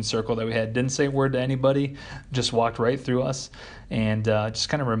conversation circle that we had. Didn't say a word to anybody, just walked right through us. And just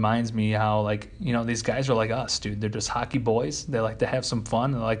kind of reminds me how these guys are like us, dude. They're just hockey boys. They like to have some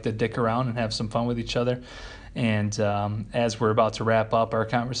fun. They like to dick around and have some fun with each other. And as we're about to wrap up our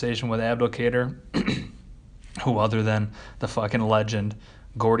conversation with Abdelkader, who other than the fucking legend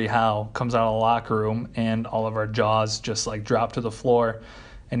Gordie Howe comes out of the locker room, and all of our jaws just drop to the floor.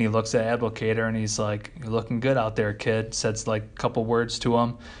 And he looks at Abdelkader and he's like, "You're looking good out there, kid." Says a couple words to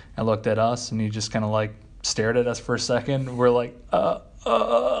him. I looked at us and he just kind of stared at us for a second. We're like, oh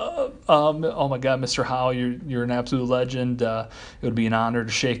my God, Mr. Howe, you're an absolute legend. It would be an honor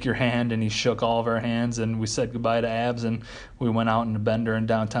to shake your hand. And he shook all of our hands, and we said goodbye to Abs, and we went out in the Bender in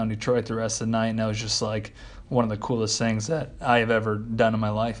downtown Detroit the rest of the night. And that was just one of the coolest things that I have ever done in my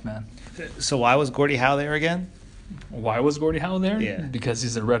life, man. So why was Gordie Howe there again? Why was Gordie Howe there? Yeah. Because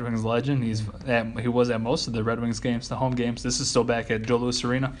he's a Red Wings legend. He was at most of the Red Wings games, the home games. This is still back at Joe Louis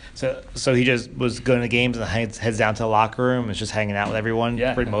Arena. So he just was going to games and heads down to the locker room and was just hanging out with everyone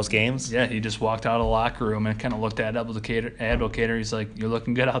for most games? Yeah, he just walked out of the locker room and kind of looked at Advocator. He's like, "You're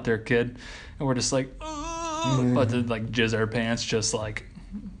looking good out there, kid." And we're just like, about to like jizz our pants, just like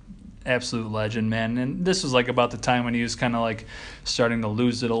absolute legend, man. And this was like about the time when he was kind of like starting to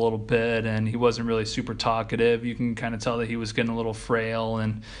lose it a little bit, and he wasn't really super talkative. You can kind of tell that he was getting a little frail,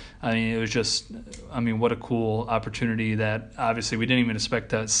 and I mean, it was just, I mean, what a cool opportunity that obviously we didn't even expect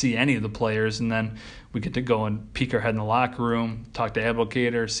to see any of the players, and then we get to go and peek our head in the locker room, talk to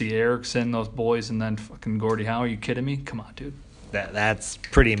Advocator, see Erickson, those boys, and then fucking Gordie Howe. Are you kidding me? Come on, dude. That's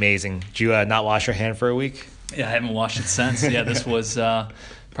pretty amazing. Did you not wash your hand for a week? Yeah, I haven't washed it since. Yeah, this was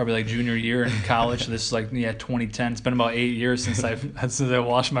probably like junior year in college. This is like 2010. It's been about 8 years since I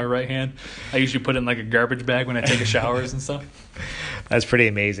washed my right hand. I usually put it in like a garbage bag when I take showers and stuff. That's pretty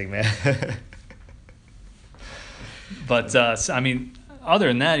amazing, man. But I mean, other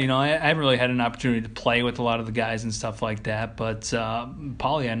than that, I haven't really had an opportunity to play with a lot of the guys and stuff like that. But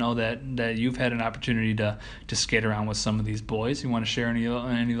Paulie, I know that you've had an opportunity to skate around with some of these boys. You want to share any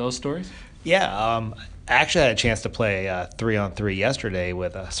of those stories? Yeah, I actually had a chance to play 3-on-3 yesterday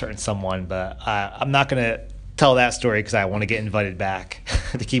with a certain someone, but I'm not going to tell that story because I want to get invited back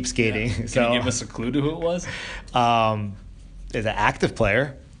to keep skating. Yeah. Can So, you give us a clue to who it was? Is an active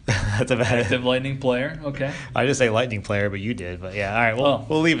player. That's about Active it. Lightning player. Okay. I just say Lightning player, but you did. But yeah, all right,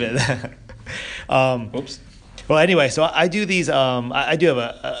 we'll leave it. Whoops. Well, anyway, so I do these. I do have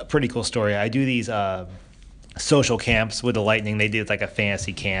a pretty cool story. I do these social camps with the Lightning. They do like a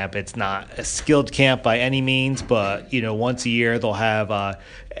fantasy camp. It's not a skilled camp by any means, but once a year they'll have.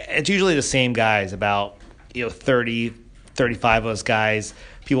 It's usually the same guys, about 30, 35 of us guys.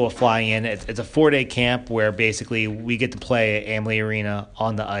 People will fly in. It's a 4-day camp where basically we get to play at Amalie Arena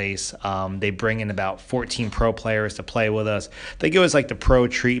on the ice. They bring in about 14 pro players to play with us. They give us like the pro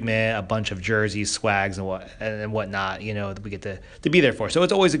treatment, a bunch of jerseys, swags, and whatnot. That we get to be there for. So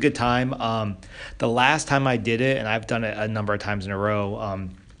it's always a good time. The last time I did it, and I've done it a number of times in a row,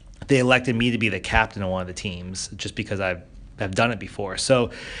 they elected me to be the captain of one of the teams just because I've done it before. So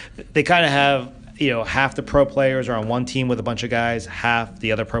they kind of have. Half the pro players are on one team with a bunch of guys. Half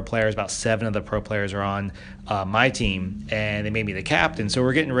the other pro players, about 7 of the pro players, are on my team, and they made me the captain. So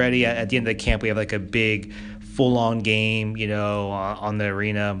we're getting ready. At the end of the camp, we have like a big, full-on game, on the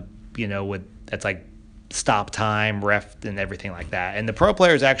arena, that's like stop time, ref, and everything like that. And the pro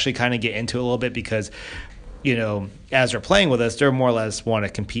players actually kind of get into it a little bit because, as they're playing with us, they're more or less want to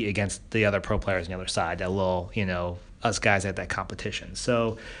compete against the other pro players on the other side. That little, us guys at that competition.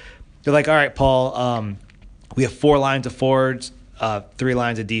 So they're like, all right, Paul, we have 4 lines of forwards, 3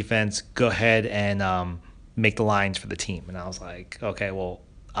 lines of defense. Go ahead and make the lines for the team. And I was like, okay, well,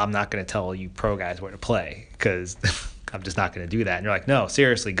 I'm not going to tell you pro guys where to play because I'm just not going to do that. And they're like, no,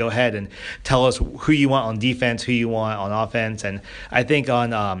 seriously, go ahead and tell us who you want on defense, who you want on offense. And I think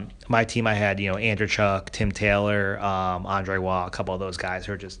on my team I had, Andrew Chuck, Tim Taylor, Andre Waugh, a couple of those guys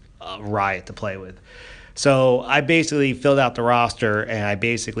who are just a riot to play with. So I basically filled out the roster, and I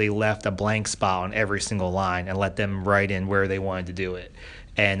basically left a blank spot on every single line and let them write in where they wanted to do it.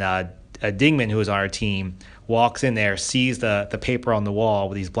 And Dingman, who was on our team, walks in there, sees the paper on the wall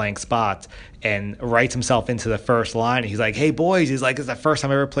with these blank spots, and writes himself into the first line. He's like, hey, boys, he's like, it's the first time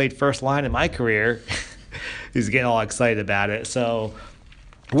I ever played first line in my career. He's getting all excited about it. So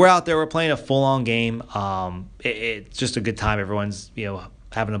we're out there. We're playing a full-on game. It's just a good time. Everyone's,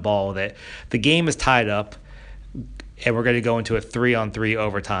 having a ball with it. The game is tied up, and we're going to go into a 3-on-3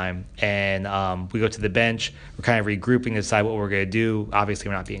 overtime. And we go to the bench. We're kind of regrouping to decide what we're going to do. Obviously,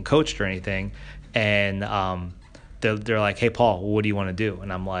 we're not being coached or anything. And they're like, hey, Paul, what do you want to do?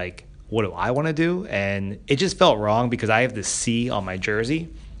 And I'm like, what do I want to do? And it just felt wrong because I have the C on my jersey.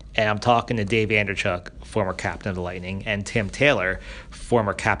 And I'm talking to Dave Anderchuk, former captain of the Lightning, and Tim Taylor,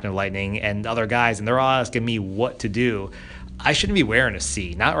 former captain of the Lightning, and other guys. And they're all asking me what to do. I shouldn't be wearing a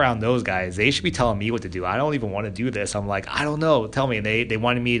C, not around those guys. They should be telling me what to do. I don't even want to do this. I'm like, I don't know. Tell me. They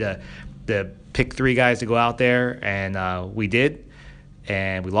wanted me to pick 3 guys to go out there, and we did,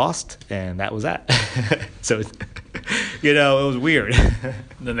 and we lost, and that was that. So, it was weird.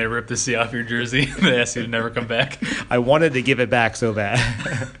 Then they ripped the C off your jersey. They asked you to never come back. I wanted to give it back so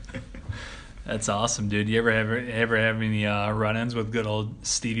bad. That's awesome, dude. You ever have any run-ins with good old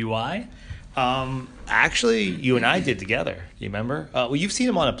Stevie Y? Actually, you and I did together. You remember? Well, you've seen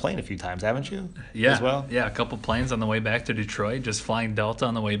him on a plane a few times, haven't you? Yeah. As well? Yeah, a couple planes on the way back to Detroit, just flying Delta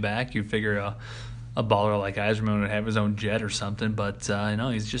on the way back. You figure a baller like Eiserman would have his own jet or something, but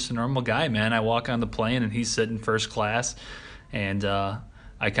he's just a normal guy, man. I walk on the plane and he's sitting first class, and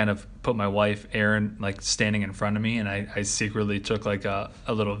I kind of put my wife Erin like standing in front of me, and I secretly took like a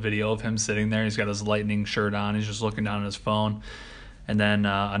little video of him sitting there. He's got his Lightning shirt on. He's just looking down at his phone. And then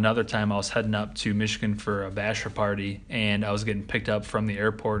another time I was heading up to Michigan for a bachelor party, and I was getting picked up from the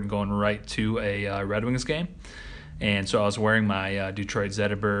airport and going right to a Red Wings game. And so I was wearing my Detroit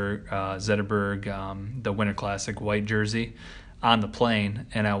Zetterberg, the Winter Classic white jersey on the plane,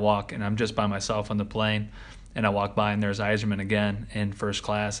 and I'm just by myself on the plane, and I walk by and there's Eiserman again in first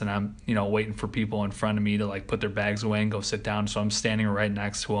class, and I'm waiting for people in front of me to like put their bags away and go sit down. So I'm standing right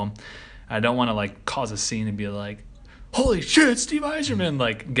next to him. I don't want to like cause a scene and be like, holy shit, Steve Eiserman,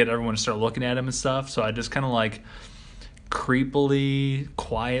 like get everyone to start looking at him and stuff. So I just kind of like creepily,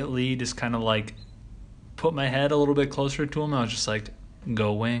 quietly, just kind of like put my head a little bit closer to him. I was just like,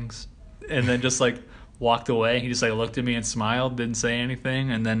 go Wings. And then just like walked away. He just like looked at me and smiled, didn't say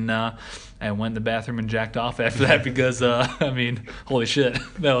anything. And then I went in the bathroom and jacked off after that because, holy shit,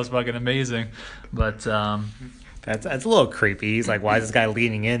 that was fucking amazing. But that's a little creepy. He's like, why is this guy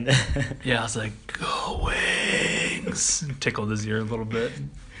leaning in? Yeah, I was like, go Wings. Tickled his ear a little bit.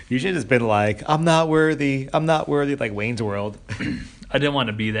 You should have just been like, I'm not worthy, like Wayne's World. I didn't want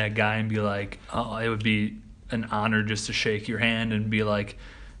to be that guy and be like, oh, it would be an honor just to shake your hand and be like,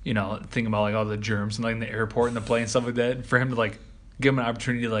 thinking about like all the germs and like in the airport and the plane and stuff like that. And for him to like give him an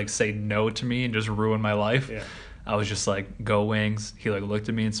opportunity to like say no to me and just ruin my life. Yeah. I was just like, go Wings. He like looked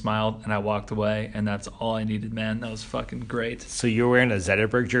at me and smiled, and I walked away, and that's all I needed, man. That was fucking great. So you were wearing a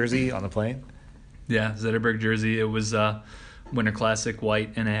Zetterberg jersey on the plane? Yeah, Zetterberg jersey. It was Winter Classic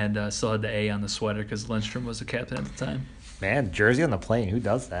white, and it had still had the A on the sweater because Lindstrom was the captain at the time. Man, jersey on the plane. Who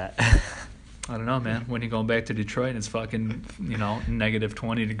does that? I don't know, man. When you're going back to Detroit and it's fucking, negative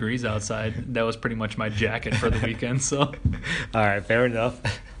 20 degrees outside, that was pretty much my jacket for the weekend. So, all right, fair enough.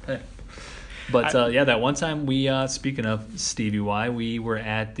 But that one time speaking of Stevie Y, we were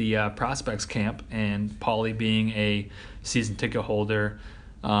at the Prospects camp, and Paulie being a season ticket holder,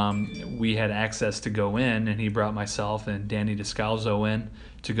 we had access to go in, and he brought myself and Danny Descalzo in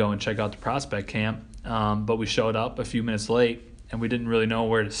to go and check out the Prospect camp. But we showed up a few minutes late, and we didn't really know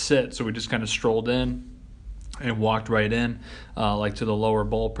where to sit, so we just kind of strolled in and walked right in, like to the lower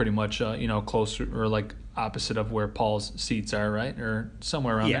bowl, pretty much, closer or like opposite of where Paul's seats are, right? Or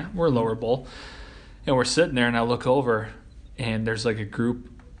somewhere around there. We're lower bowl. And we're sitting there, and I look over, and there's like a group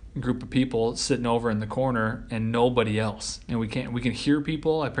of people sitting over in the corner and nobody else. And we can hear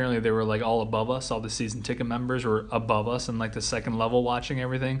people. Apparently they were like all above us. All the season ticket members were above us and like the second level watching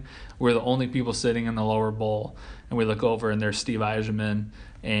everything. We're the only people sitting in the lower bowl. And we look over, and there's Steve Eiserman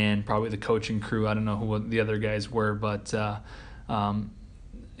and probably the coaching crew. I don't know who the other guys were, but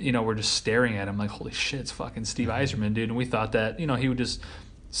we're just staring at him like, holy shit, it's fucking Steve Eiserman, dude. And we thought that, he would just,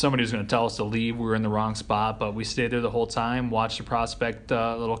 somebody was going to tell us to leave. We were in the wrong spot, but we stayed there the whole time, watched the Prospect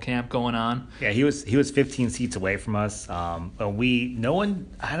little camp going on. Yeah, he was 15 seats away from us. But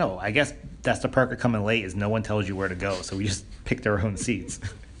I guess that's the perk of coming late is no one tells you where to go. So we just picked our own seats.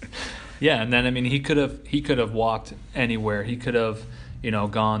 Yeah, and then, he could have walked anywhere. He could have,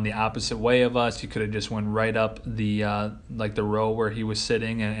 gone the opposite way of us. He could have just went right up the the row where he was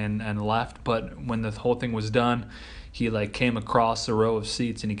sitting and left. But when the whole thing was done, he like came across the row of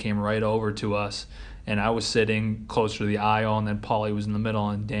seats and he came right over to us. And I was sitting closer to the aisle, and then Paulie was in the middle,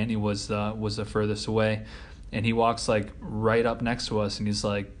 and Danny was the furthest away. And he walks like right up next to us, and he's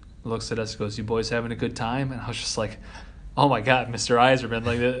like, looks at us, goes, "You boys having a good time?" And I was just like, oh my God, Mr. Eiserman,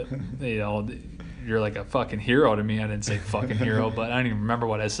 like, you're like a fucking hero to me. I didn't say fucking hero, but I don't even remember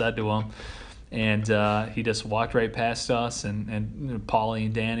what I said to him. And he just walked right past us, and Paulie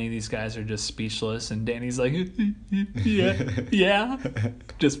and Danny, these guys are just speechless. And Danny's like, yeah,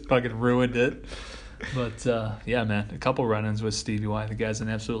 just fucking ruined it. But man, a couple run-ins with Stevie Y. The guy's an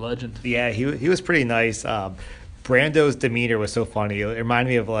absolute legend. Yeah, he was pretty nice. Brando's demeanor was so funny. It reminded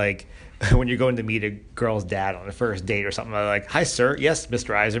me of like when you're going to meet a girl's dad on a first date or something. Like, "Hi, sir. Yes,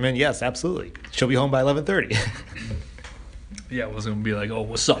 Mr. Eiserman. Yes, absolutely. She'll be home by 11:30. Yeah, it was going to be like, "Oh,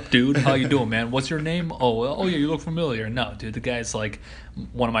 what's up, dude? How you doing, man? What's your name? Oh, yeah, you look familiar." No, dude, the guy's like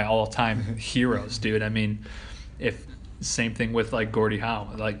one of my all-time heroes, dude. I mean, same thing with like Gordie Howe.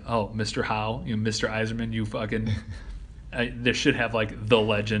 Like, oh, Mr. Howe, Mr. Eiserman, you fucking... they should have like the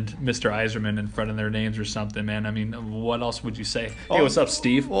legend Mr. Eiserman in front of their names or something, man. I mean, what else would you say? Hey, what's up,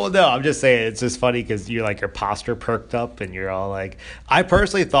 Steve? Well, no, I'm just saying it's just funny because you're like your posture perked up and you're all like, I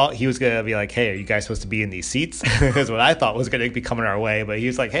personally thought he was gonna be like, "Hey, are you guys supposed to be in these seats?" Is what I thought was gonna be coming our way. But he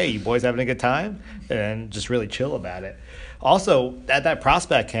was like, "Hey, you boys having a good time?" And just really chill about it. Also, at that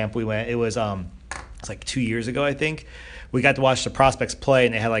Prospect camp we went, it was it's like 2 years ago, I think. We got to watch the prospects play,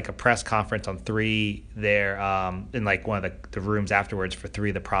 and they had like a press conference on 3 there in like one of the rooms afterwards for 3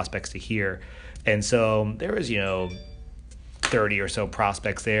 of the prospects to hear. And so there was, 30 or so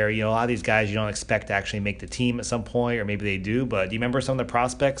prospects there. A lot of these guys you don't expect to actually make the team at some point, or maybe they do. But do you remember some of the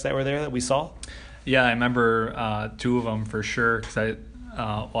prospects that were there that we saw? Yeah, I remember 2 of them for sure. Because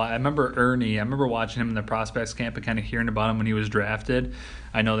I remember Ernie. I remember watching him in the prospects camp and kind of hearing about him when he was drafted.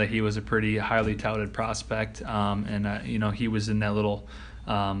 I know that he was a pretty highly touted prospect, and he was in that little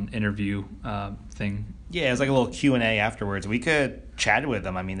interview thing. Yeah, it was like a little Q&A afterwards. We could chat with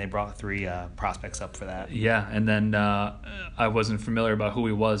them. I mean, they brought 3 prospects up for that. Yeah, and then I wasn't familiar about who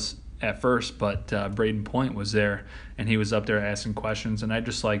he was at first, but Braden Point was there, and he was up there asking questions, and I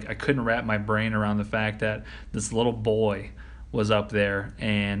couldn't wrap my brain around the fact that this little boy was up there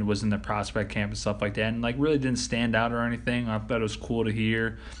and was in the prospect camp and stuff like that, and really didn't stand out or anything. I thought it was cool to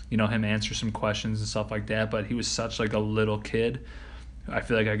hear, him answer some questions and stuff like that, but he was such like a little kid. I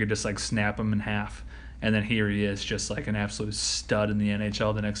feel like I could just snap him in half. And then here he is, just like an absolute stud in the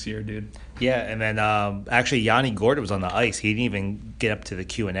NHL the next year, dude. Yeah, and then actually Yanni Gorda was on the ice. He didn't even get up to the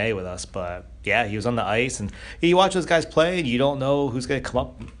Q&A with us, but yeah, he was on the ice. And you watch those guys play, and you don't know who's going to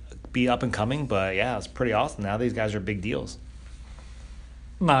be up and coming. But yeah, it's pretty awesome. Now these guys are big deals.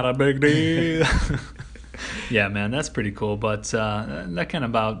 Not a big deal. Yeah, man, that's pretty cool. But that kind of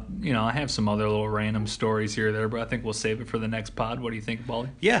about, I have some other little random stories here or there, but I think we'll save it for the next pod. What do you think, Paulie?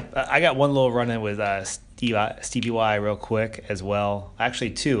 Yeah, I got one little run-in with Stevie Y real quick as well.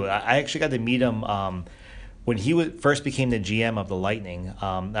 Actually, 2. I actually got to meet him when he first became the GM of the Lightning.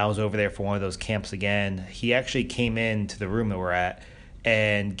 I was over there for one of those camps again. He actually came into the room that we're at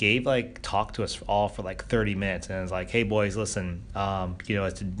and talked to us all for 30 minutes, and was like, hey boys, listen,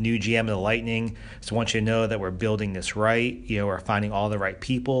 it's the new GM of the Lightning, so I want you to know that we're building this right. We're finding all the right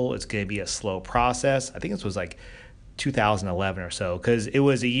people. It's going to be a slow process. I think this was 2011 or so, because it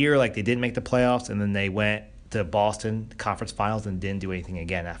was a year they didn't make the playoffs, and then they went to Boston Conference Finals and didn't do anything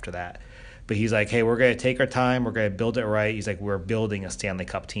again after that. But he's like, hey, we're going to take our time. We're going to build it right. He's like, we're building a Stanley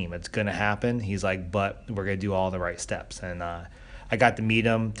Cup team. It's going to happen. He's like, but we're going to do all the right steps. And I got to meet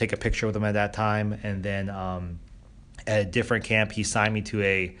him, take a picture with him at that time, and then at a different camp, he signed me to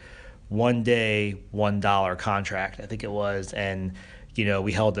a 1-day, $1 contract, I think it was, and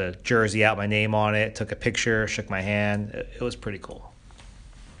we held a jersey out, my name on it, took a picture, shook my hand. It was pretty cool.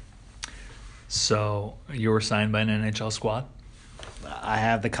 So you were signed by an NHL squad? I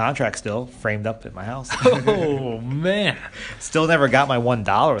have the contract still framed up at my house. Oh man! Still never got my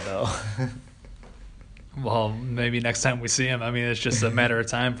 $1 though. Well, maybe next time we see him. I mean, it's just a matter of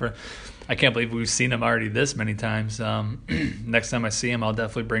time I can't believe we've seen him already this many times. Next time I see him, I'll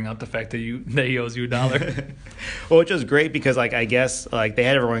definitely bring up the fact that he owes you $1. Well, which was great because, I guess, they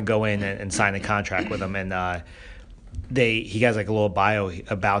had everyone go in and sign a contract with him, and he has, a little bio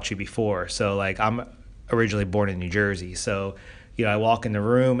about you before. So, I'm originally born in New Jersey, so I walk in the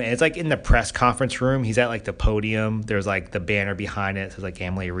room, and it's in the press conference room. He's at the podium. There's the banner behind it. It says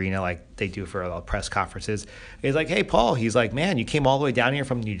Amalie Arena, they do for all press conferences. He's like, hey, Paul. He's like, man, you came all the way down here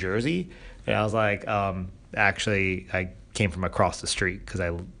from New Jersey? And I was like, actually, I came from across the street because I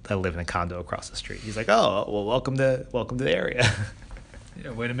live in a condo across the street. He's like, oh, well, welcome to the area.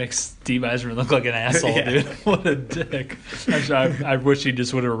 Yeah, way to make Steve Yzerman look like an asshole, Yeah. dude. What a dick. I wish he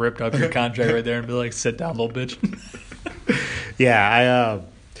just would have ripped up your contract right there and be like, sit down, little bitch. Yeah, I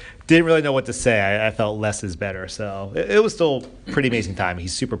didn't really know what to say. I felt less is better. So it was still a pretty amazing time.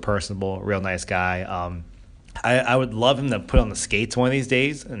 He's super personable, real nice guy. I would love him to put on the skates one of these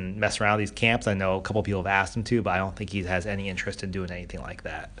days and mess around these camps. I know a couple people have asked him to, but I don't think he has any interest in doing anything like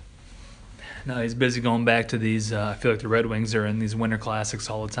that. No, he's busy going back to these. I feel like the Red Wings are in these winter classics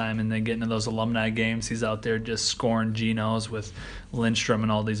all the time, and they get into those alumni games. He's out there just scoring Genos with Lindstrom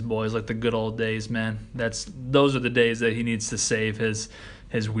and all these boys, like the good old days, man. Those are the days that he needs to save his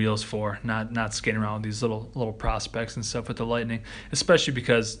wheels for, not skating around with these little prospects and stuff with the Lightning, especially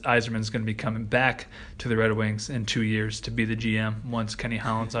because Yzerman's going to be coming back to the Red Wings in 2 years to be the GM once Kenny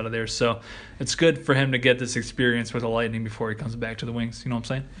Holland's out of there. So it's good for him to get this experience with the Lightning before he comes back to the Wings. You know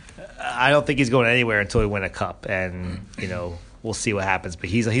what I'm saying? I don't think he's going anywhere until we win a cup, and we'll see what happens. But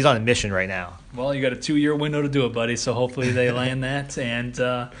he's on a mission right now. Well, you got a 2-year window to do it, buddy. So hopefully they land that, and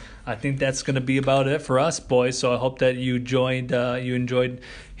I think that's going to be about it for us, boys. So I hope that you enjoyed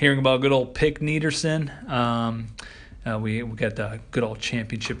hearing about good old Pick Nederson. We got the good old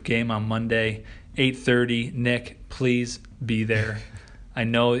championship game on Monday, 8:30. Nick, please be there. I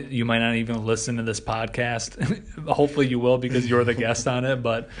know you might not even listen to this podcast. Hopefully you will because you're the guest on it,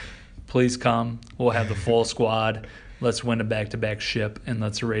 but please come. We'll have the full squad. Let's win a back-to-back ship, and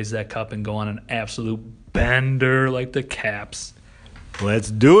let's raise that cup and go on an absolute bender like the Caps.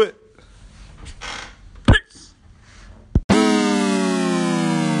 Let's do it.